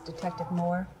Taylor. This is Detective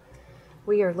Moore.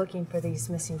 We are looking for these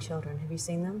missing children. Have you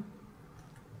seen them?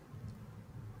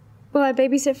 Well, I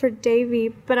babysit for Davey,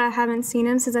 but I haven't seen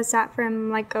him since I sat for him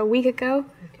like a week ago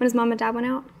when his mom and dad went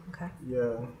out. Okay.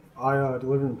 Yeah, I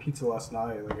delivered him pizza last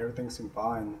night. Like, everything seemed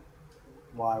fine.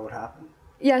 Why? What happened?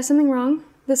 Yeah, something wrong.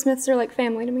 The Smiths are like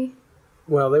family to me.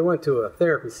 Well, they went to a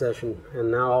therapy session,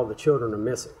 and now all the children are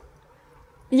missing.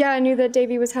 Yeah, I knew that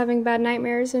Davey was having bad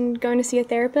nightmares and going to see a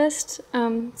therapist,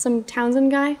 some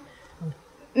Townsend guy.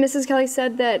 Mrs. Kelly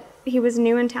said that he was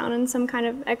new in town and some kind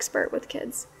of expert with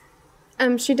kids.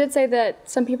 She did say that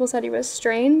some people said he was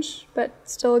strange, but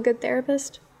still a good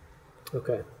therapist.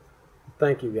 Okay.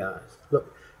 Thank you, guys.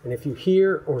 Look, and if you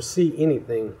hear or see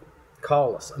anything,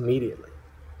 call us immediately,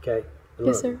 okay? And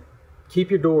Yes, sir. Keep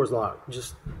your doors locked,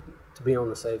 just to be on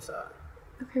the safe side.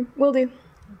 Okay, will do.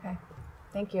 Okay.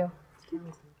 Thank you.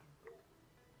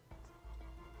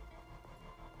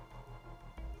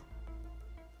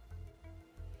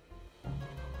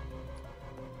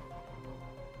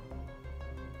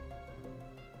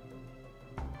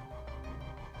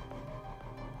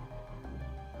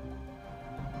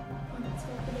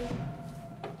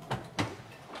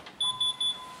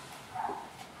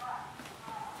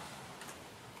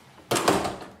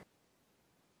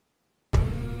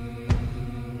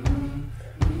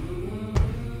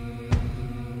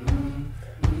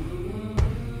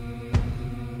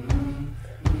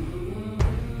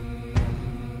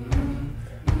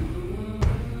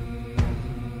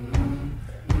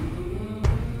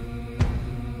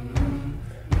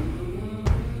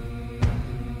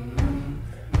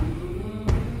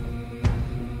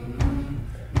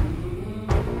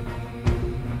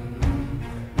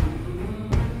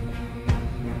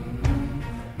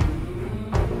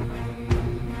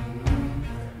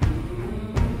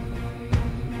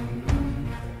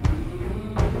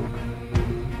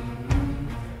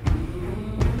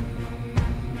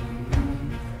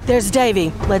 There's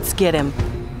Davy. Let's get him.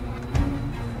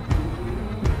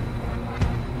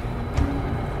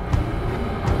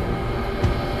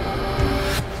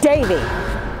 Davy,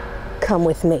 come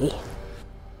with me.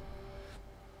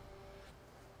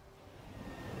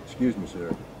 Excuse me,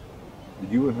 sir. Do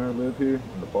you and her live here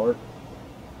in the park?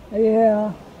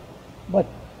 Yeah, but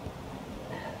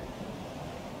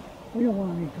we don't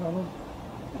want any trouble.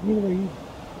 You leave.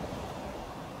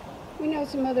 We know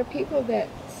some other people that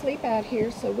sleep out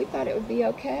here, so we thought it would be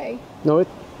okay. No,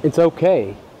 it's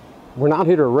okay. We're not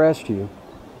here to arrest you.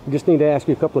 We just need to ask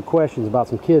you a couple of questions about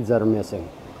some kids that are missing.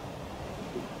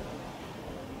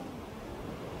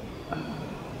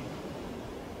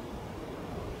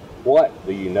 What?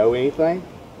 Do you know anything?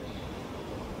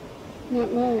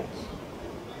 Not much.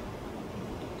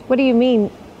 What do you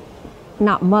mean,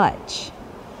 not much?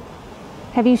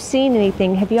 Have you seen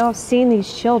anything? Have you all seen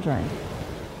these children?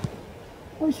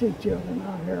 We see children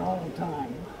out here all the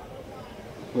time.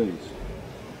 Please,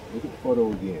 look at the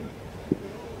photo again.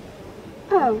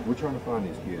 Oh, We're trying to find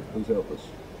these kids. Please help us.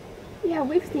 yeah,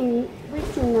 we've seen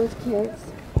those kids.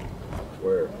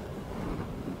 Where?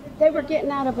 They were getting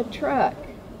out of a truck.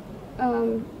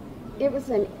 It was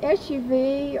an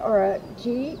SUV or a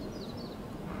Jeep.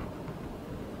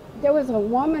 There was a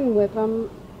woman with them.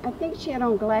 I think she had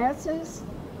on glasses.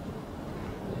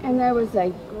 And there was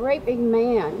a great big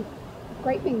man,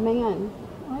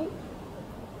 right?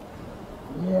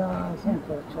 Yeah, I think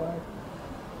that's right.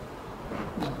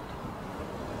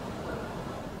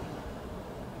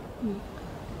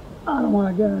 I don't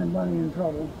want to get anybody in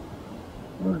trouble.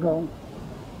 We'll go.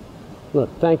 Look,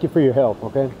 thank you for your help,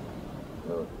 okay?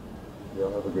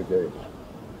 Y'all have a good day.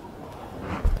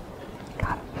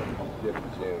 Got it. Deputy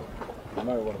Jim, you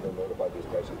might want to go notify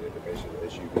dispatch of the information of the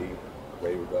SUV,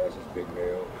 lady with glasses, big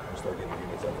male, and start getting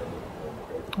units out there.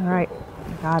 Okay? All right,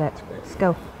 got it. Let's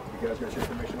go. You guys got your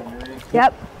information on your end?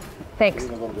 Yep. Thanks.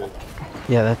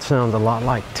 Yeah, that sounds a lot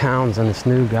like Towns and this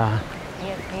new guy.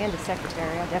 And the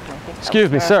secretary, I definitely think so. Excuse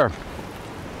me, sir.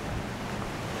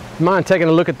 Mind taking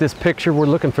a look at this picture? We're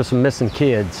looking for some missing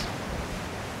kids.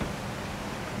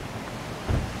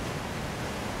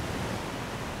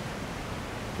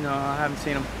 No, I haven't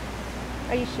seen them.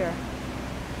 Are you sure?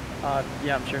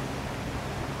 Yeah, I'm sure.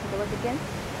 Take a look again.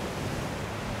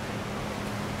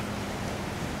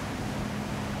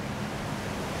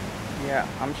 Yeah,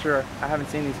 I'm sure. I haven't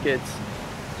seen these kids.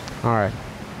 All right.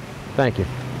 Thank you.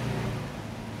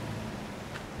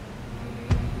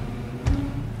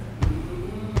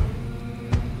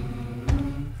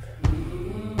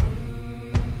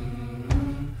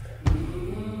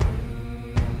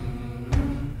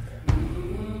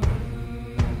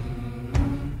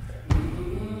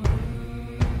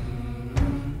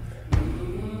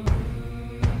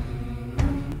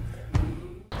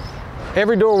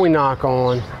 Every door we knock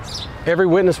on, every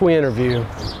witness we interview,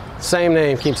 same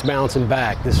name keeps bouncing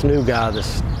back, this new guy,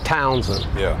 this Townsend.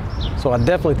 Yeah. So I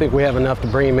definitely think we have enough to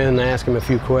bring him in and ask him a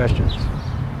few questions.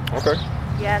 Okay.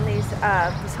 Yeah, and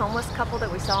this homeless couple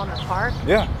that we saw in the park,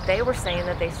 Yeah. they were saying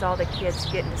that they saw the kids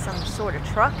get into some sort of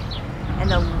truck,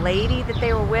 and the lady that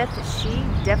they were with, she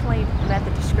definitely met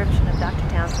the description of Dr.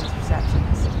 Townsend's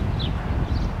receptionist.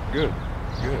 Good.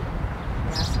 Good.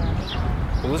 Yeah, so I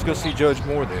think, Well, let's go see Judge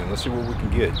Moore then. Let's see what we can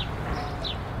get.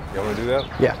 Y'all want to do that?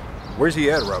 Yeah. Where's he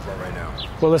at right now?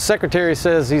 Well, the secretary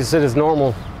says he's at his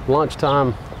normal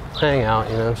lunchtime hangout,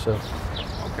 you know, so.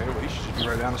 Okay, well, he should be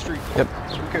right down the street. Yep.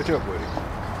 So we'll catch up with him.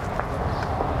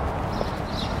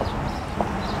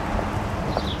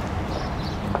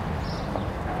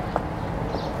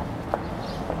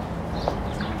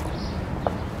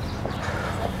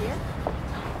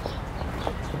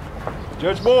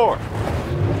 Judge Moore.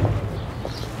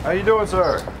 How you doing,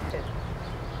 sir?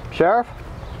 Sheriff?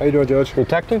 How you doing, Judge?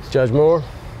 Detectives? Judge Moore.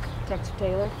 Detective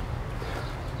Taylor.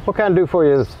 What can I do for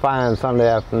you this fine Sunday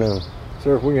afternoon?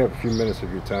 Sir, if we can have a few minutes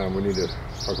of your time, we need to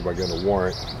talk about getting a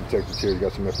warrant. Detectives here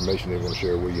got some information they want to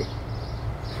share with you.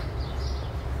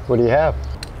 What do you have?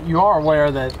 You are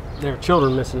aware that there are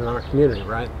children missing in our community,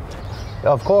 right?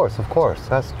 Of course.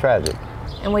 That's tragic.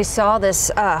 And we saw this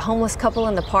homeless couple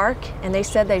in the park, and they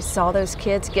said they saw those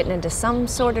kids getting into some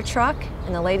sort of truck,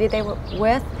 and the lady they were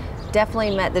with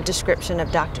definitely met the description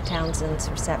of Dr.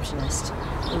 Townsend's receptionist.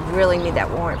 We really need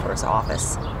that warrant for his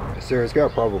office. Sir, it's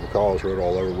got probable cause wrote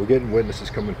all over. We're getting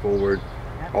witnesses coming forward,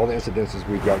 all the incidences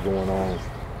we've got going on.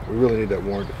 We really need that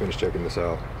warrant to finish checking this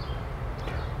out.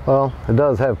 Well, it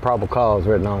does have probable cause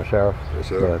written on it, Sheriff. Yes,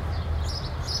 sir.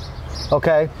 But,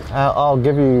 okay, I'll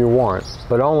give you your warrant,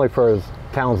 but only for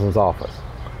Townsend's office.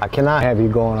 I cannot have you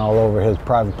going all over his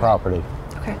private property,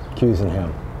 accusing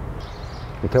him,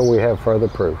 until we have further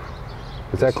proof.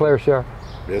 Is that clear, Sheriff?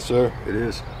 Yes, sir, it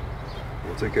is.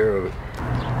 We'll take care of it.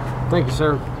 Thank you,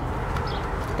 sir.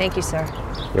 Thank you, sir.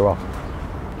 You're welcome.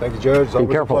 Thank you, Judge. It's Be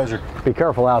always careful. a pleasure. Be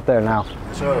careful out there now.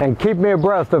 Yes, sir. And keep me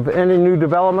abreast of any new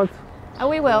developments. Oh,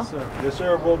 we will. Yes,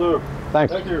 sir, we'll do.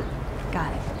 Thanks. Thank you.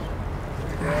 Got it.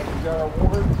 We got our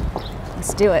warrant.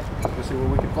 Let's do it. Let's see what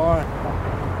we can find.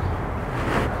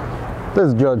 This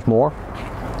is Judge Moore.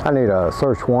 I need a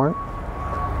search warrant.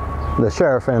 The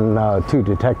sheriff and 2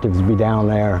 detectives be down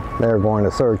there. They're going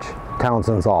to search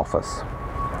Townsend's office,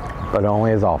 but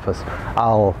only his office.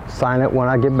 I'll sign it when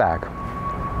I get back.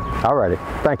 Alrighty,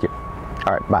 thank you.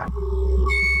 All right, bye.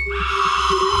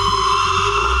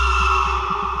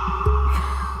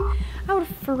 I would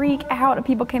freak out if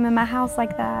people came in my house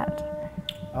like that.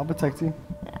 I'll protect you.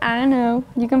 I know.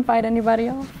 You can fight anybody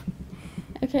off.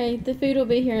 Okay, the food will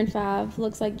be here in 5.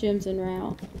 Looks like Jim's en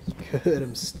route. Good,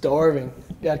 I'm starving.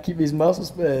 Gotta keep these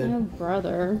muscles fed. Oh,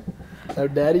 brother. Oh,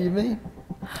 daddy, you mean?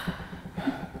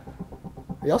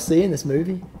 Are y'all seeing this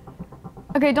movie?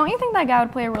 Okay, don't you think that guy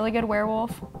would play a really good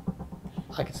werewolf?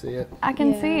 I can see it. I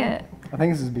can see it. I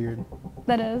think it's his beard.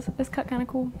 That is. It's cut kind of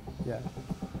cool. Yeah.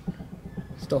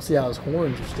 Just don't see how his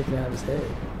horns are sticking out of his head.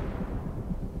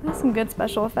 That's some good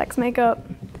special effects makeup.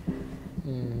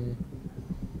 Mm-hmm.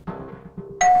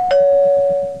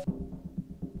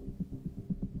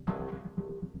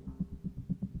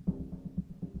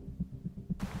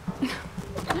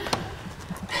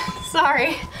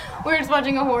 Sorry. We were just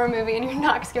watching a horror movie and your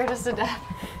knock scared us to death.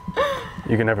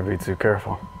 You can never be too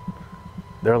careful.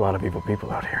 There are a lot of evil people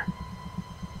out here.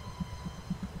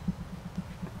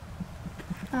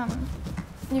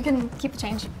 You can keep the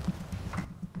change.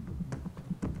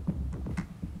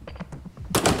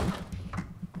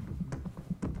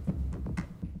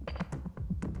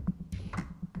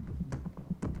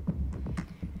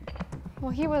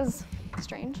 Well, he was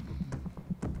strange.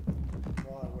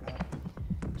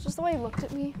 It's just the way he looked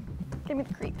at me. Gave me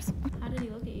the creeps. How did he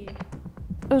look at you?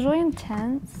 It was really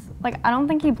intense. Like, I don't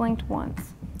think he blinked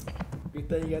once. Good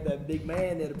thing you got that big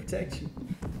man there to protect you.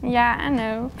 Yeah, I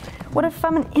know. What if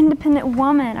I'm an independent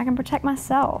woman? I can protect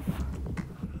myself.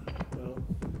 Well,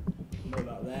 I don't know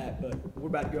about that, but we're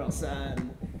about to go outside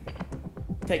and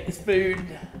take this food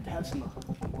to have some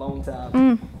alone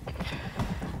time.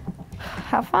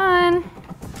 Have fun.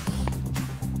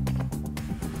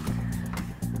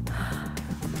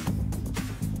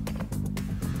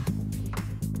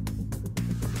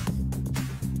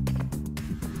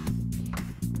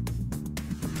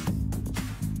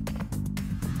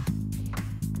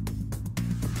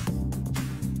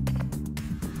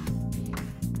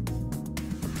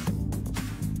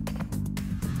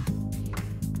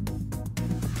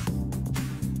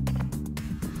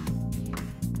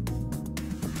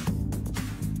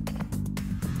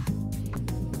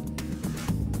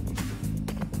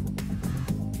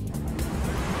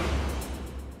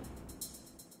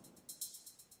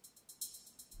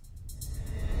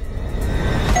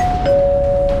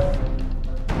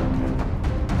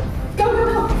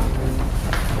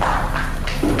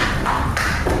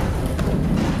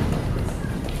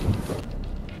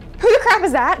 Who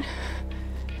is that?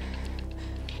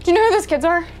 Do you know who those kids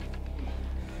are?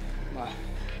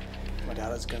 My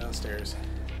dad is going downstairs.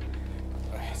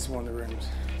 It's one of the rooms.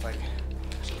 Like,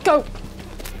 go.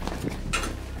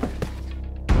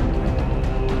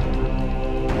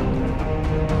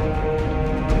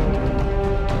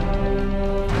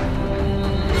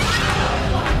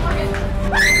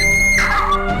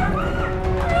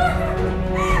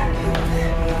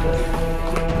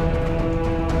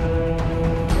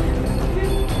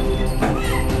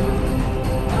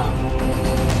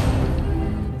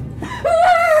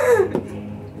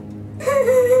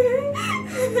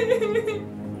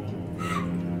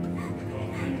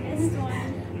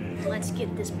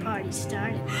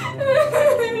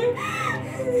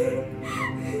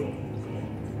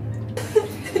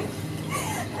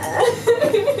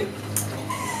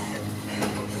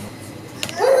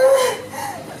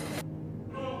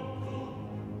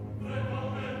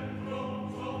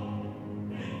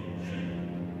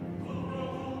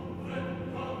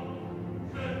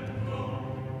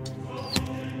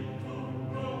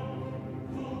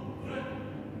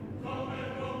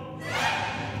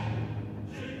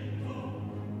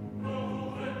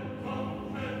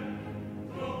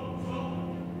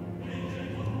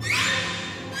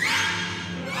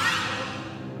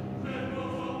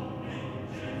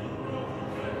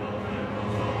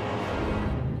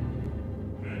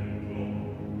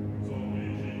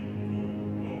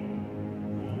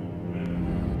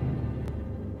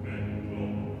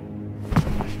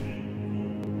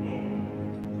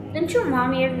 Didn't your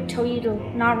mommy ever tell you to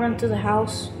not run through the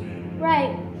house?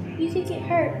 Right. You could get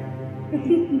hurt.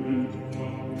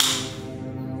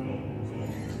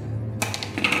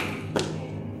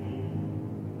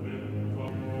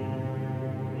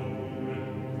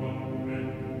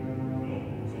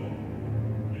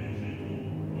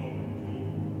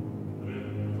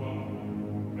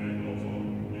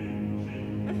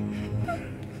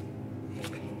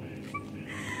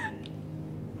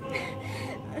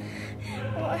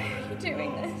 Why are you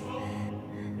doing this?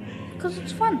 Because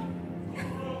it's fun.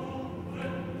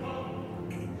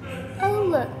 Oh,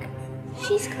 look.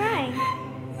 She's crying.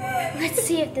 Let's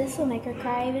see if this will make her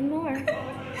cry even more.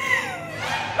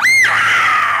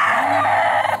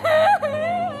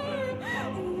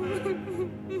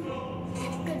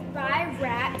 Goodbye,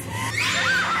 rat.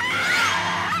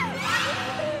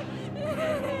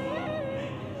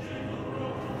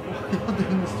 Y'all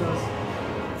doing this to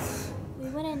us? We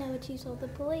wouldn't know what you told the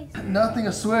police. Nothing,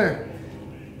 I swear.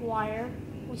 Liar.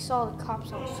 We saw the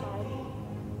cops outside.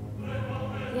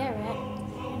 Yeah, Rat.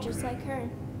 You're just like her.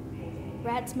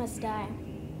 Rats must die.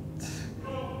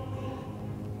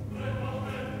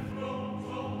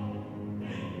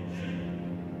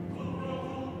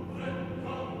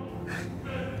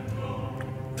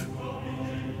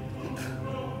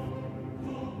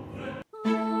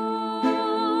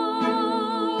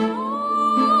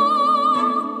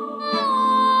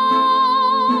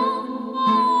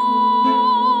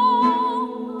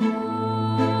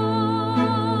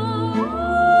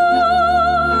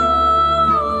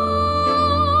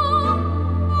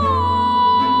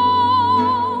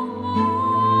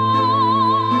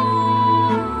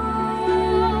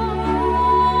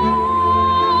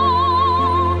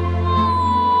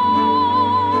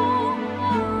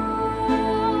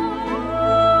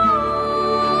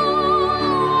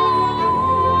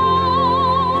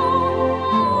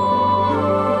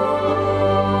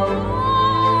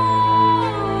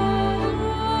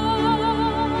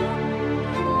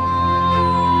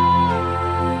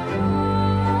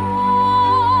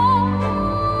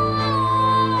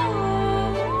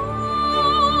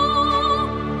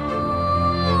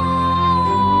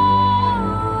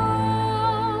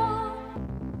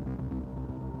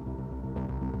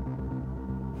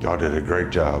 Y'all did a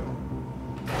great job.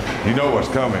 You know what's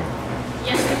coming.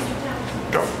 Yes,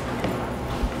 Mr. Go.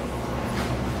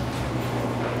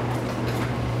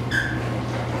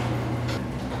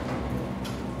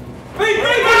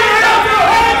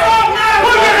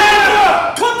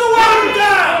 Put the weapon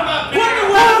down! Put the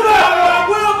weapon down!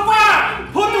 We'll fight!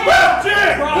 Put the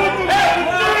weapon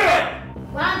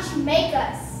down! Why don't you make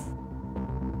us?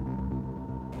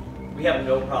 We have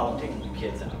no problem taking you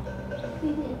kids out.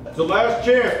 It's the last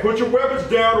chance. Put your weapons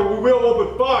down or we will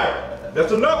open fire.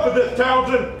 That's enough of this,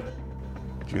 Townsend.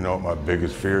 Do you know what my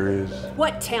biggest fear is?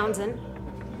 What, Townsend?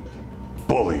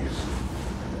 Bullies.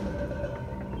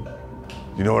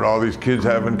 You know what all these kids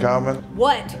have in common?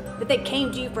 What? That they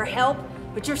came to you for help,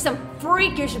 but you're some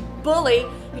freakish bully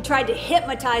who tried to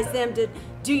hypnotize them to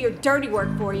do your dirty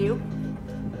work for you.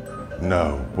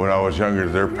 No. When I was younger,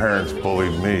 their parents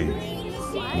bullied me.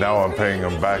 Now I'm paying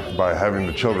them back by having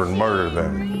the children murder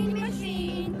them.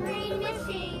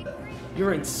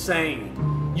 You're insane.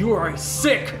 You are a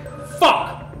sick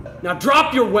fuck. Now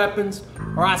drop your weapons,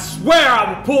 or I swear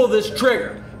I will pull this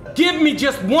trigger. Give me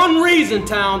just one reason,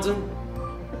 Townsend.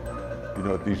 You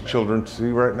know what these children see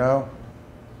right now?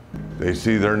 They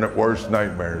see their worst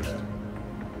nightmares.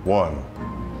 1,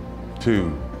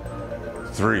 2,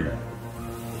 3.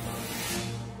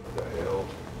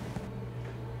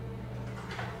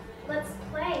 Let's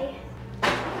play.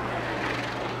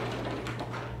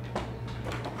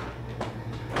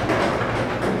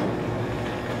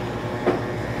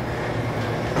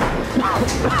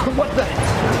 What the?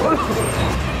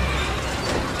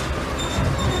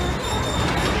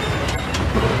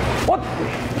 What?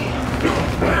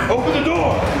 Open the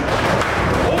door!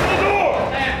 Open the door!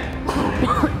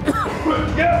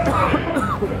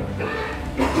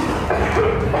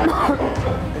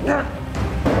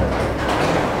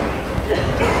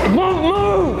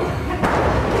 Move!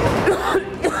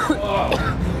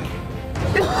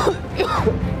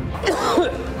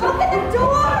 Open the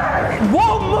door! It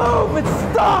won't move! It's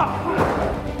stuck!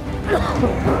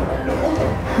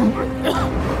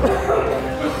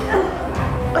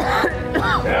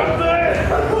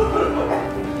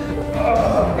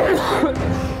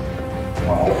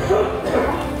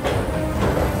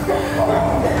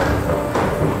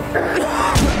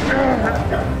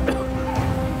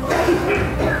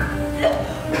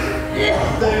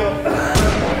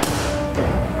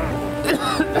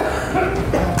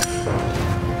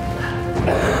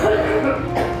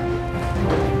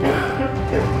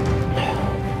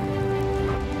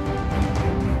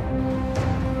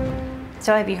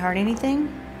 So have you heard anything?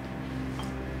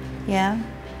 Yeah?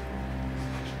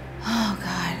 Oh,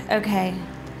 God. Okay.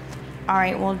 All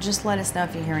right, well, just let us know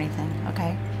if you hear anything,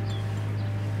 okay?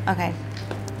 Okay.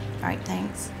 All right,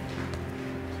 thanks.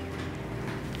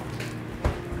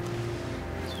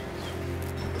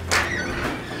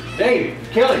 Dave,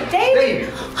 Kelly, Dave!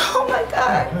 Oh, my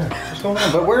God. What's going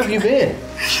on? But where have you been?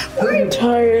 We're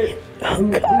tired. Oh,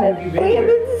 God. have you been We have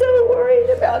with? been so worried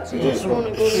about you. I just want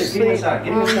to go to sleep. Get inside,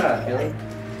 Kelly.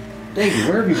 David,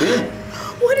 where have you been?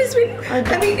 What is we? I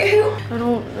mean, who? I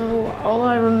don't know. All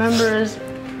I remember is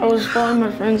I was following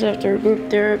my friends after group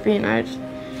therapy, and I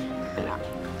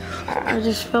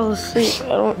just fell asleep. I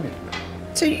don't.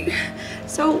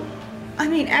 So, I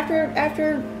mean,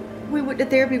 after we went to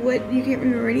therapy, what? You can't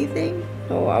remember anything?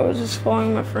 No, I was just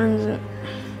following my friends.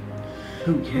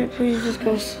 And can I please just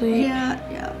go to sleep? Yeah.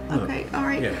 Okay. All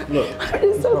right. Yeah, look. I'm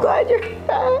just so glad you're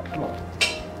back. Come on.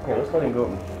 Here, let's let him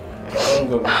go. Let him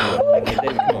go. Hey,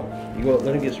 David, come on. You go.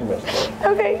 Let him get some rest.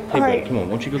 Okay. Hey, All buddy, right. come on. Why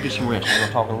don't you go get some rest? We're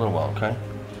gonna talk in a little while, okay?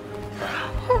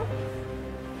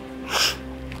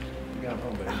 You got him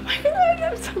home, baby. Oh my God,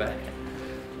 I'm so Back.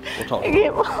 We'll talk. I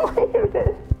can't believe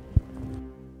it.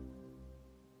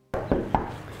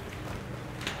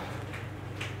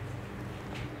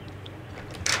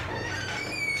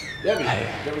 Debbie,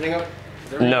 is everything up?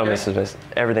 No, Mrs. Miss,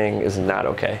 everything is not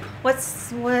okay.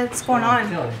 What's going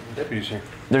on? Deputy's here.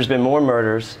 There's been more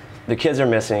murders. The kids are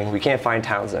missing. We can't find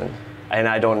Townsend, and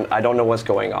I don't know what's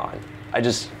going on. I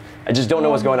just don't know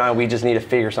what's going on. We just need to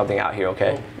figure something out here,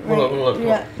 okay? Look.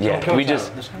 Yeah, we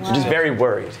just very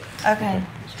worried. Okay.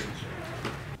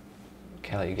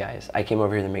 Kelly, you guys, I came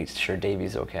over here to make sure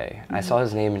Davey's okay. I saw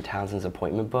his name in Townsend's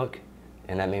appointment book,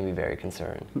 and that made me very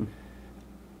concerned.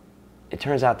 It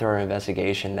turns out through our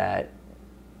investigation that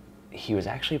he was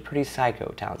actually pretty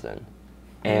psycho, Townsend.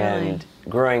 And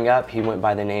growing up, he went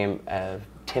by the name of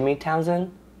Timmy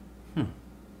Townsend.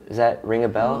 Does that ring a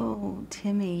bell? Oh,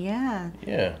 Timmy, yeah.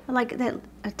 Yeah. Like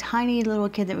a tiny little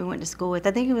kid that we went to school with.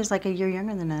 I think he was like a year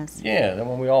younger than us. Yeah, that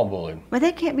one we all bullied. But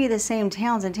that can't be the same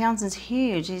Townsend. Townsend's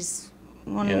huge. He's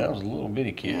one. Yeah, that was a little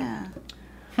bitty kid. Yeah.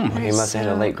 He must have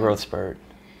had a late growth spurt.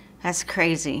 That's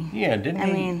crazy. Yeah,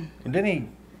 didn't he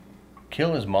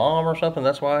kill his mom or something?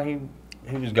 That's why he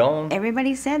was gone?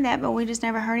 Everybody said that, but we just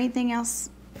never heard anything else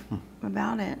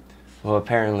about it. Well,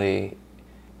 apparently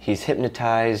he's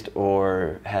hypnotized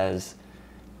or has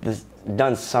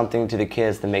done something to the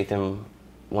kids to make them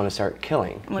want to start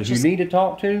killing. If you need to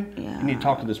talk to, you need to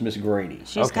talk to this Miss Grady.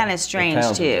 She's kind of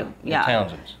strange too. Yeah.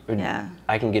 Townsend's. Yeah.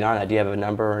 I can get on that. Do you have a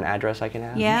number or an address I can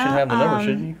have? Yeah. You should have the number,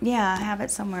 shouldn't you? Yeah, I have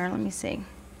it somewhere. Let me see.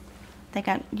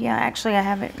 Actually I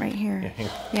have it right here.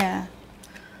 Yeah.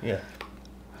 Yeah.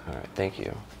 All right, thank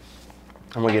you.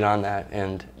 I'm gonna get on that,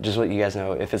 and just let you guys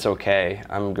know, if it's okay,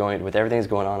 with everything's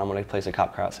going on, I'm gonna place a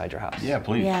cop car outside your house. Yeah,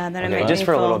 please. Yeah, that'd Okay, make just me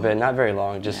for a feel- little bit, not very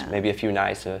long, just maybe a few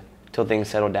nights till things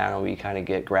settle down and we kind of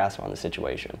get grasp on the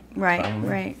situation. Right,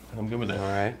 right. I'm good with that. All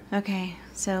right. Okay,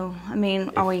 so, I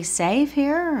mean, are we safe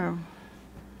here? Or?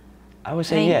 I would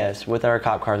say yes. With our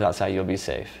cop cars outside, you'll be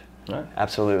safe. Right.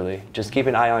 Absolutely. Just keep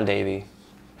an eye on Davey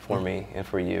for me and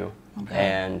for you. Okay.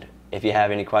 And if you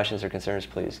have any questions or concerns,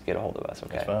 please get a hold of us,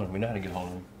 okay? That's fine. We know how to get a hold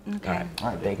of him. Okay. All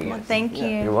right, thank you. Well, guys. thank you.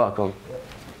 You're welcome.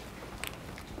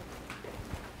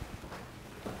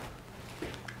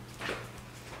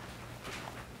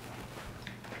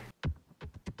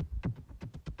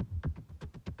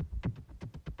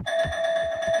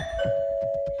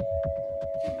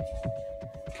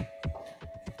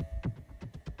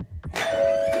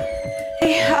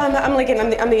 Hey, I'm Lincoln.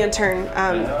 I'm the intern.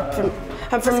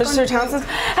 I'm from Mr. Townsend.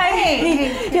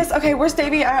 Hey. Yes. Okay. Where's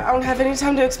Davey? I don't have any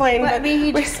time to explain. Well, but I mean,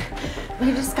 he just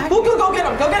got. Go get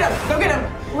him. Go get him. Go get him.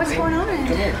 What's going on?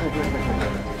 Come here.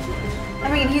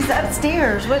 I mean, he's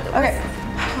upstairs. What? Okay.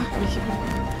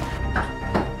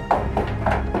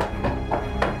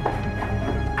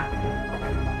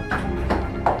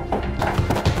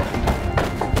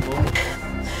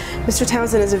 Mr.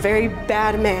 Townsend is a very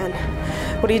bad man.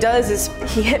 What he does is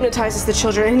he hypnotizes the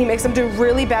children and he makes them do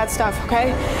really bad stuff,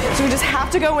 okay? So we just have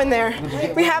to go in there.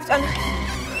 We have to...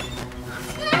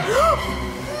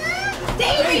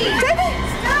 Davey!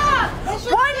 Stop! 1,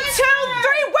 2,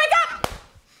 3, wake up!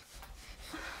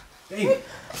 Dave!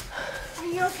 Are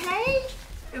you okay?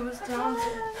 It was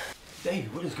Townsend.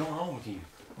 Dave, what is going on with you?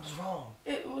 What's wrong?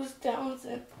 It was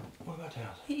Townsend. What about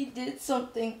Townsend? He did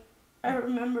something. I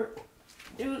remember.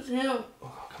 It was him.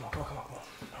 Oh, come on. Come on.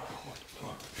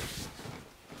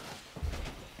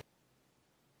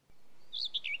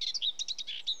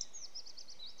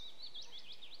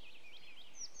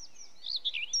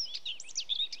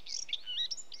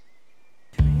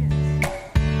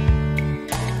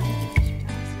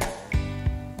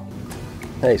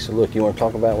 Hey, so look, you want to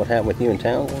talk about what happened with you and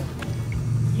Townsend?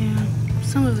 Yeah,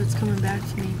 some of it's coming back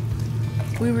to me.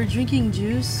 We were drinking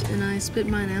juice, and I spit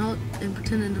mine out and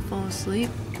pretended to fall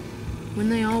asleep. When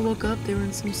they all woke up, they were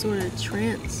in some sort of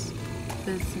trance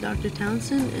with Dr.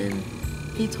 Townsend, and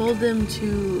he told them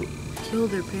to kill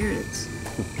their parents,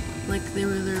 like they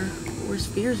were their worst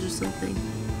fears or something.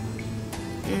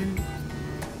 And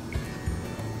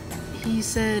he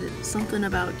said something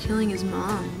about killing his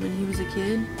mom when he was a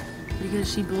kid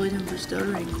because she bullied him for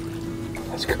stuttering.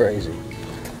 That's crazy.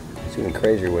 It's even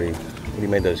crazier what he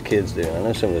made those kids do. I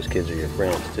know some of those kids are your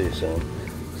friends too, so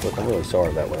look, I'm really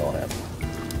sorry about what all happened.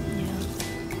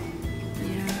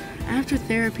 Yeah. After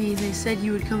therapy, they said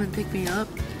you would come and pick me up.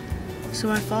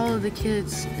 So I followed the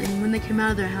kids, and when they came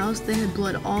out of their house, they had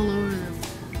blood all over them.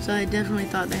 So I definitely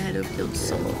thought they had to have killed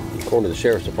someone. According to the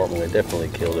sheriff's department, they definitely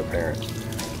killed their parents.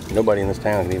 Nobody in this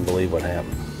town can even believe what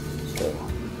happened. So,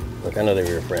 look, I know they were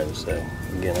your friends, so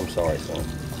again, I'm sorry, son.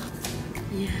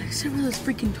 Yeah, except for those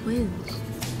freaking twins.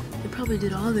 They probably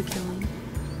did all the killing.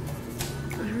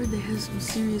 I heard they had some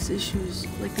serious issues,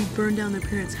 like they burned down their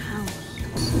parents' house.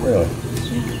 Really?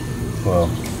 Yeah. Well,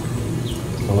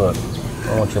 look,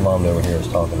 I want your mom over here is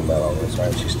talking about all this,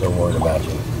 right? She's still worried about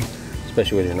you,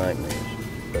 especially with your nightmares.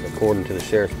 But according to the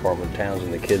sheriff's department,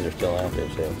 Townsend and the kids are still out there,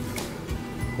 so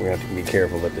we're gonna have to be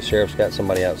careful. But the sheriff's got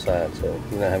somebody outside, so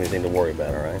you don't have anything to worry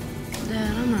about, all right?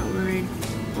 Dad, I'm not worried.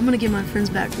 I'm gonna get my friends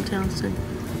back from Townsend.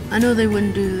 I know they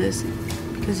wouldn't do this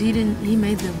because he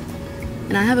made them.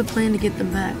 And I have a plan to get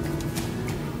them back.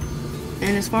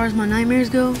 And as far as my nightmares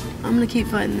go, I'm gonna keep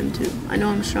fighting them too. I know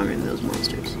I'm stronger than those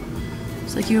monsters.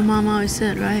 It's like you and Mom always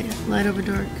said, right? Light over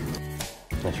dark.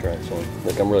 That's right, son.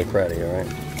 Look, I'm really proud of you, all right?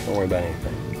 Don't worry about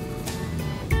anything.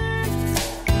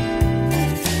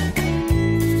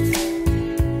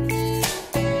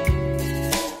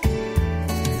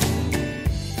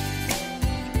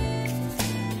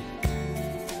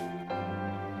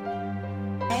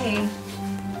 Hey.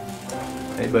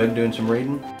 Hey, bud, doing some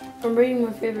reading? I'm reading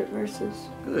my favorite verses.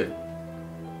 Good.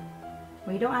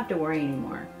 Well, you don't have to worry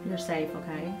anymore. You're safe,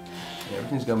 okay? Yeah,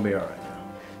 everything's gonna be all right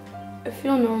now. I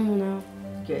feel normal now.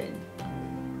 Good.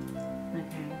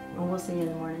 Okay. Well, we'll see you in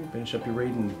the morning. Finish up your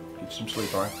reading, get some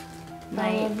sleep, all right?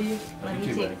 Night. I love you. Love you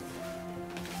too, too. buddy.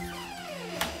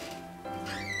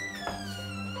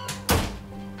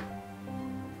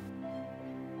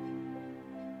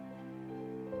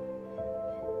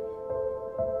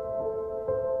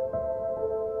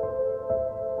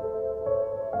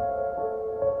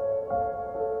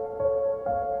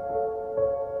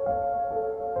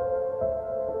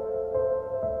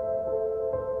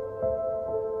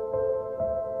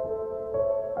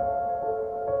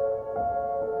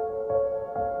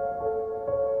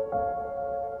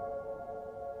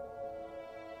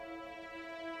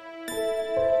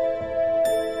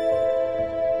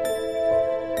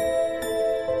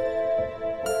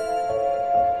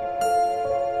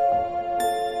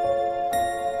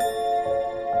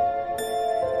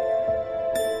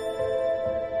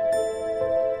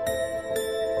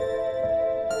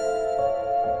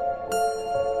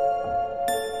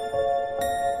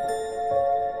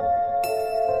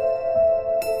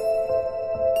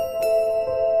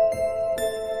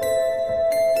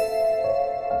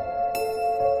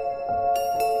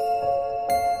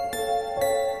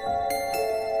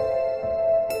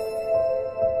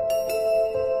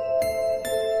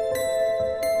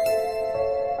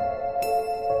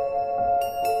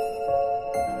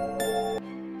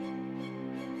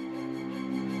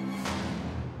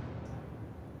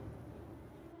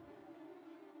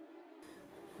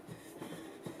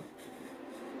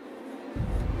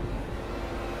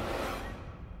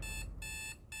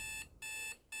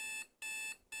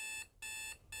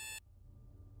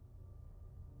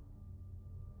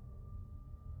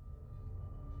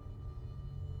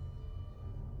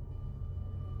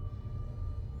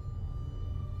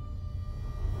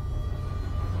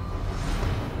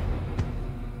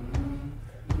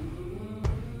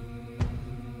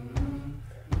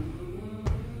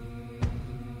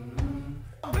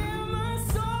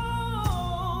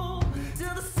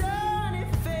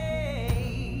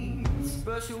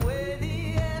 Brush away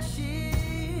the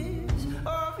ashes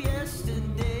of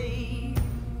yesterday.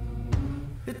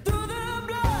 Through the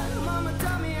blood, Mama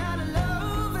taught me how to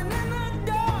love, and in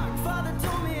the dark, Father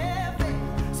told me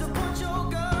everything. So put your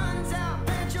guns out,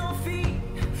 plant your feet,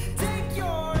 take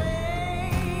your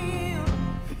aim.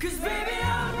 'Cause baby,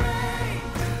 I'm ready.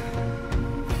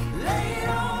 Lay it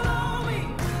all on me.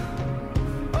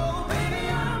 Oh, baby,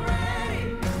 I'm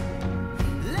ready.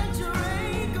 Let your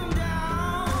rain come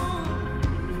down.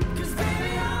 'Cause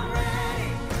baby, I'm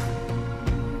ready.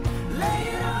 Lay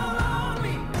it all on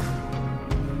me.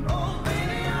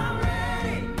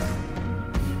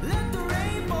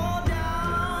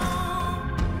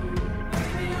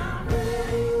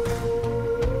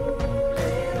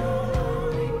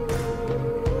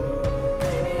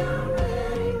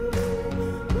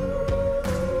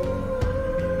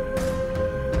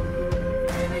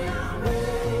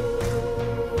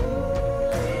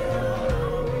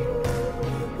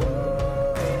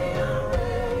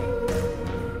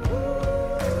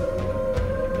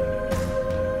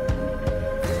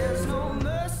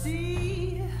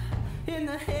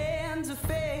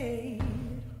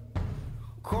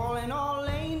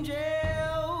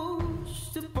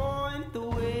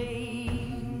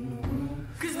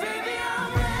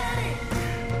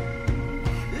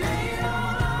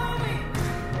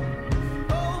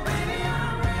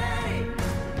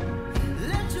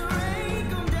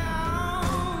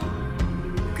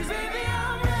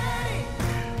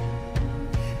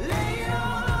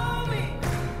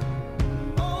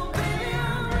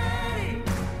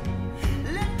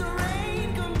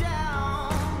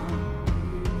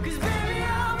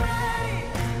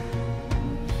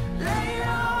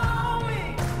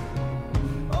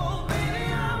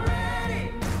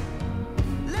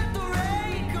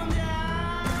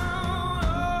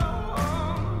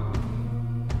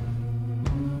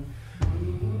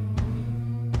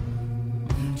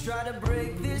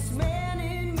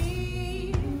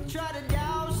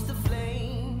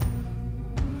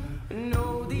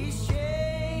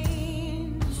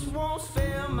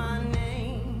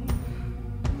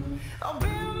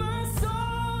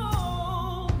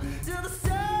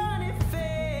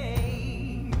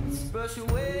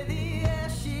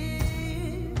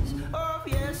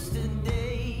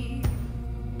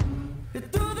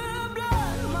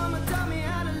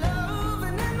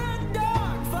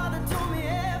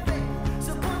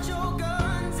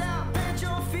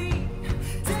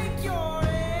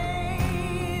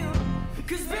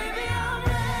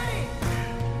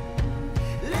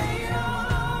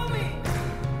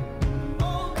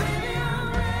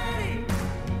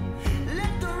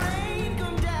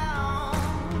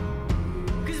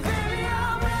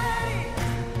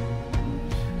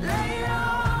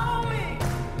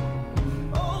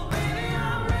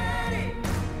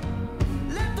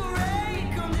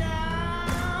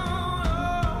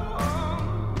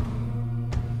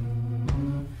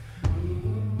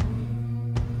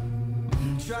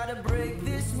 Try to break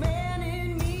this man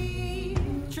in me,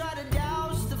 try to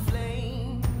douse the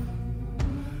flame.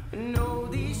 No,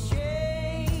 these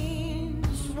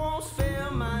chains won't spare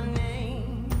my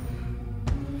name.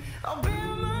 I'll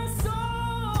bear my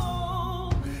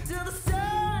soul till the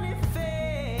sun it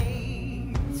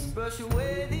fades. Brush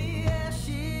away the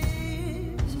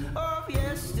ashes of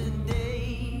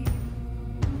yesterday.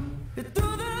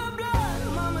 Through the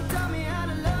blood, Mama taught me how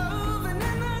to love, and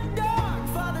in the dark,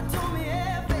 Father told me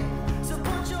everything. So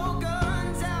put your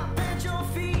guns out, plant your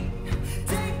feet,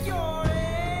 take your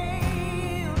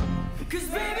aim. 'Cause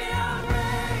baby, I'm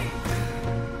ready.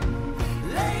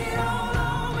 Lay it all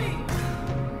on me.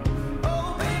 Oh,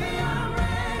 baby, I'm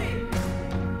ready.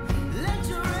 Let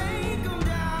your rain come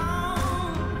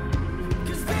down.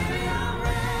 'Cause baby, I'm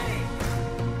ready.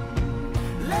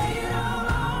 Lay it all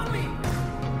on me.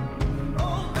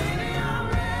 Oh, baby, I'm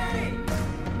ready.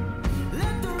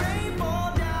 Let the rain fall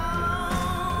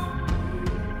down.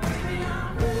 Baby,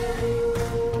 I'm ready.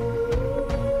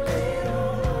 Lay it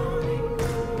all on me.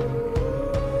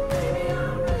 Baby,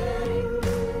 I'm ready.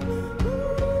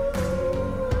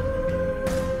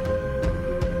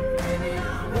 Baby,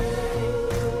 I'm ready.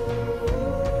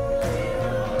 Lay it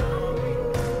all on me.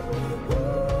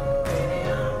 Baby,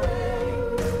 I'm ready.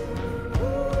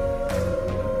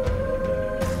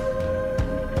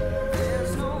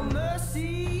 There's no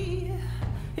mercy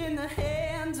in the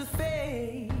hands of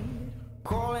fate,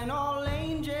 calling all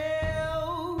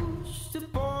angels to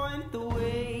point the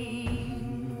way.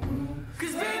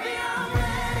 'Cause baby, I'm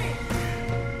ready.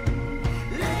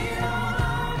 Lay it all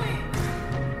on me.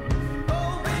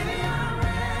 Oh, baby, I'm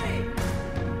ready.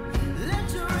 Let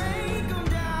your rain come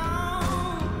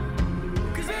down.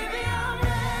 'Cause baby, I'm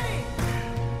ready.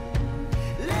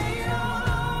 Lay it all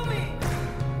on me.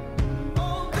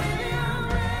 Oh, baby, I'm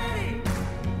ready.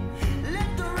 Let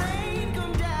the rain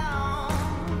come down.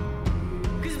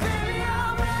 'Cause baby,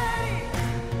 I'm ready.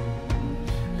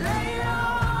 Lay it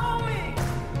all on me.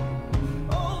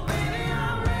 Oh, baby,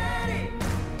 I'm ready.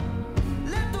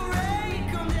 Let the rain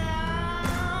come down.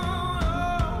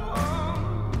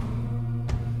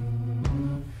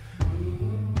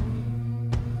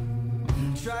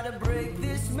 Try to break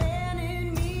this man in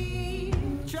me,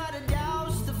 try to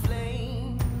douse the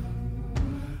flame.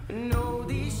 No,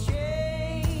 these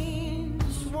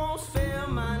chains won't spare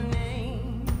my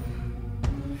name.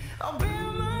 I'll bear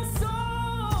my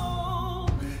soul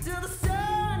till the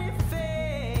sun it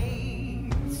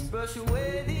fades. Brush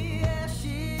away the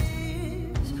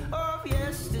ashes of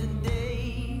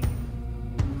yesterday.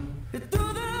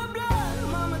 Through the blood,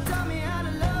 Mama taught me how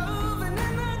to love, and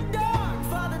in the dark,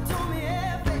 Father told me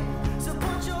everything. So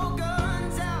put your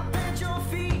guns out, plant your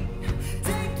feet,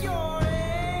 take your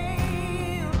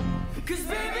aim. 'Cause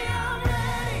baby, I'm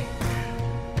ready.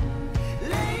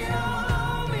 Lay it all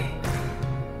on me.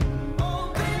 Oh,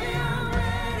 baby, I'm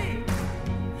ready.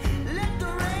 Let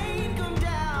the rain come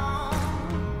down.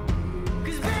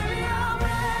 'Cause baby, I'm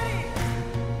ready.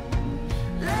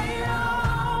 Lay it all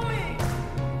on me.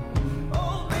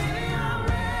 Oh, baby, I'm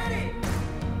ready.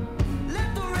 Let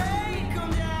the rain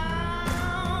come down.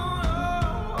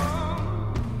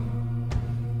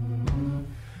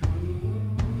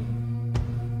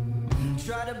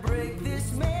 Try to break this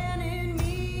man in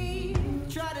me,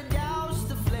 try to douse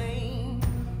the flame.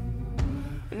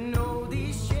 No,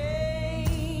 these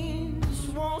chains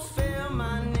won't spare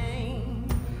my name.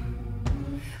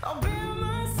 I'll bear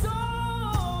my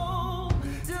soul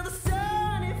till the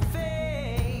sun it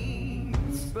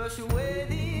fades. Brush away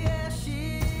the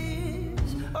ashes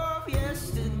of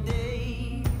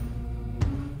yesterday.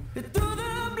 Through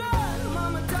the blood,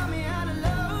 Mama taught me how to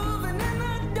love, and in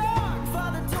the dark,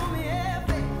 Father told me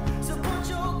everything. So put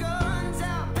your guns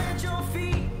out, plant your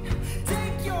feet,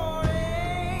 take your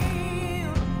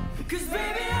aim. 'Cause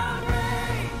baby, I'm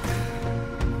ready.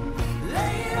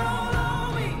 Lay it all on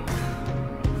me.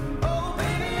 Oh,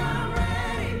 baby, I'm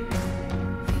ready.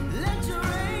 Let your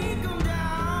rain come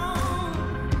down.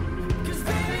 'Cause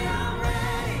baby,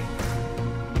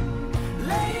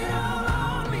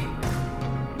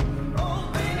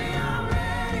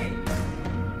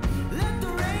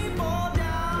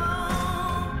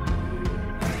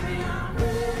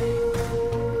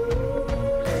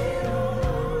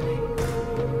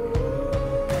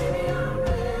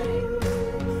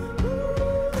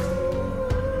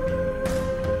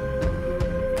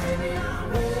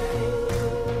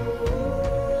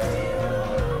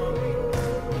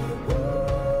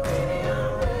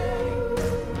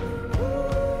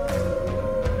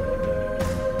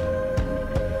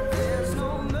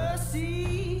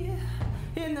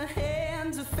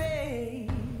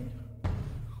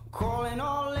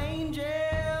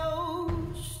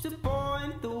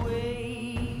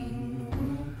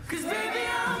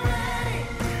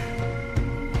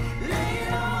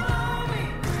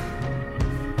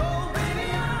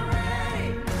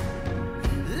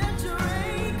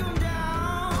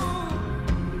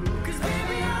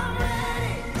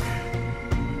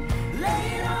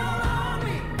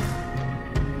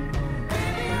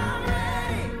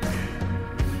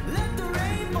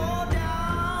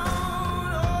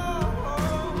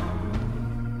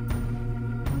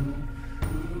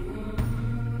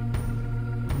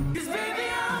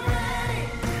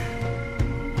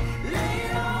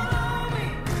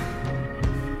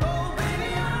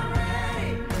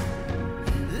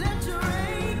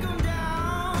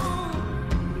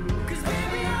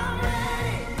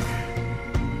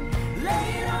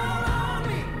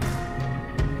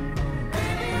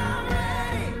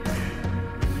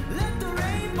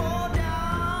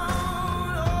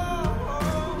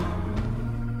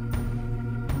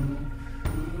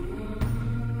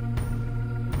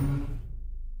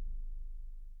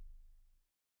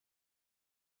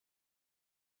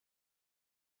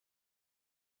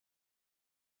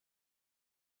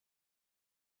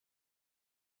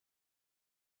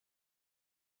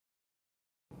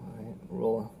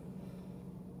 Rule.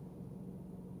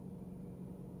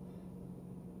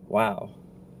 Wow,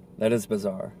 that is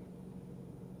bizarre.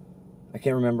 I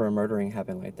can't remember a murdering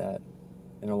happening like that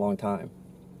in a long time.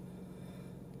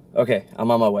 Okay,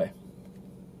 I'm on my way.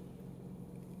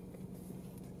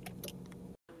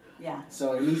 Yeah.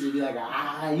 So it needs to be like,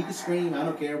 you can scream, I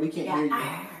don't care, we can't hear you.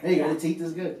 There you go, the teeth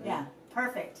is good. Yeah,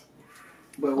 perfect.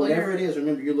 But whatever it is,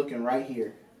 remember you're looking right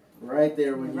here. Right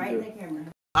there when you do. Right in the camera.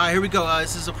 All right, here we go.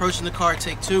 This is approaching the car,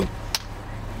 take 2.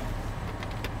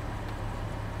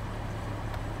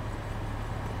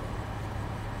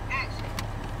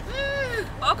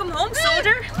 Welcome home,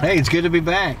 soldier. Hey, it's good to be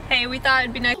back. Hey, we thought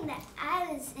it'd be nice.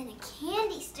 I was in a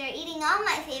candy store eating all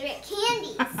my favorite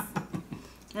candies.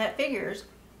 That figures.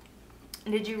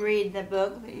 Did you read the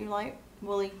book that you like,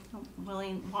 Willy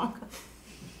Wonka?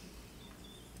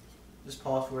 Just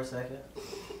pause for a second.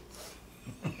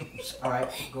 All right,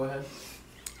 go ahead.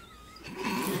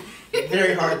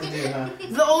 Very hard to do, huh?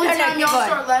 The only time y'all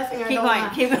start laughing, Keep going,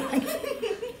 keep going.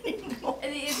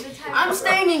 I'm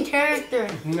staying in character.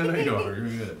 No, you are. You're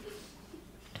good.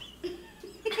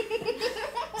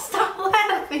 Stop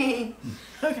laughing.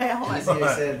 Okay, hold on. Easier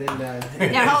said than done.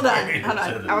 Yeah, hold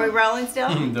on. Are we rolling still?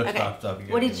 Don't Okay. stop.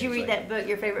 What did you read that book?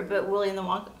 Your favorite book, Willy and the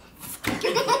Wonka?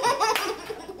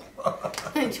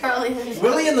 Charlie.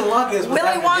 Willy and the Wonka is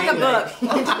Willy Wonka book.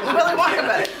 Willy Wonka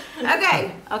book.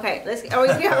 Okay. Let's. Are we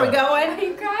going? Are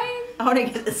you crying? I want to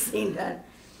get this scene done.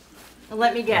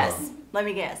 Let me guess.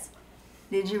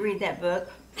 Did you read that book?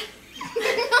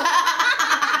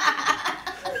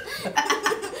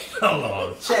 Hold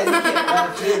on. Chad, you can't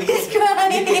laugh too. He's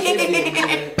crying.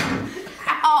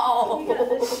 Ow.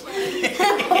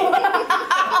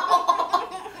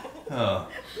 Oh.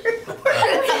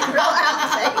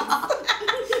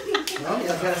 Well,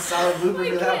 y'all got a solid blooper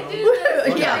for that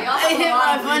one. Yeah, I hit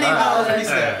my funny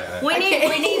bone. We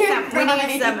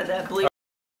need some of the blue.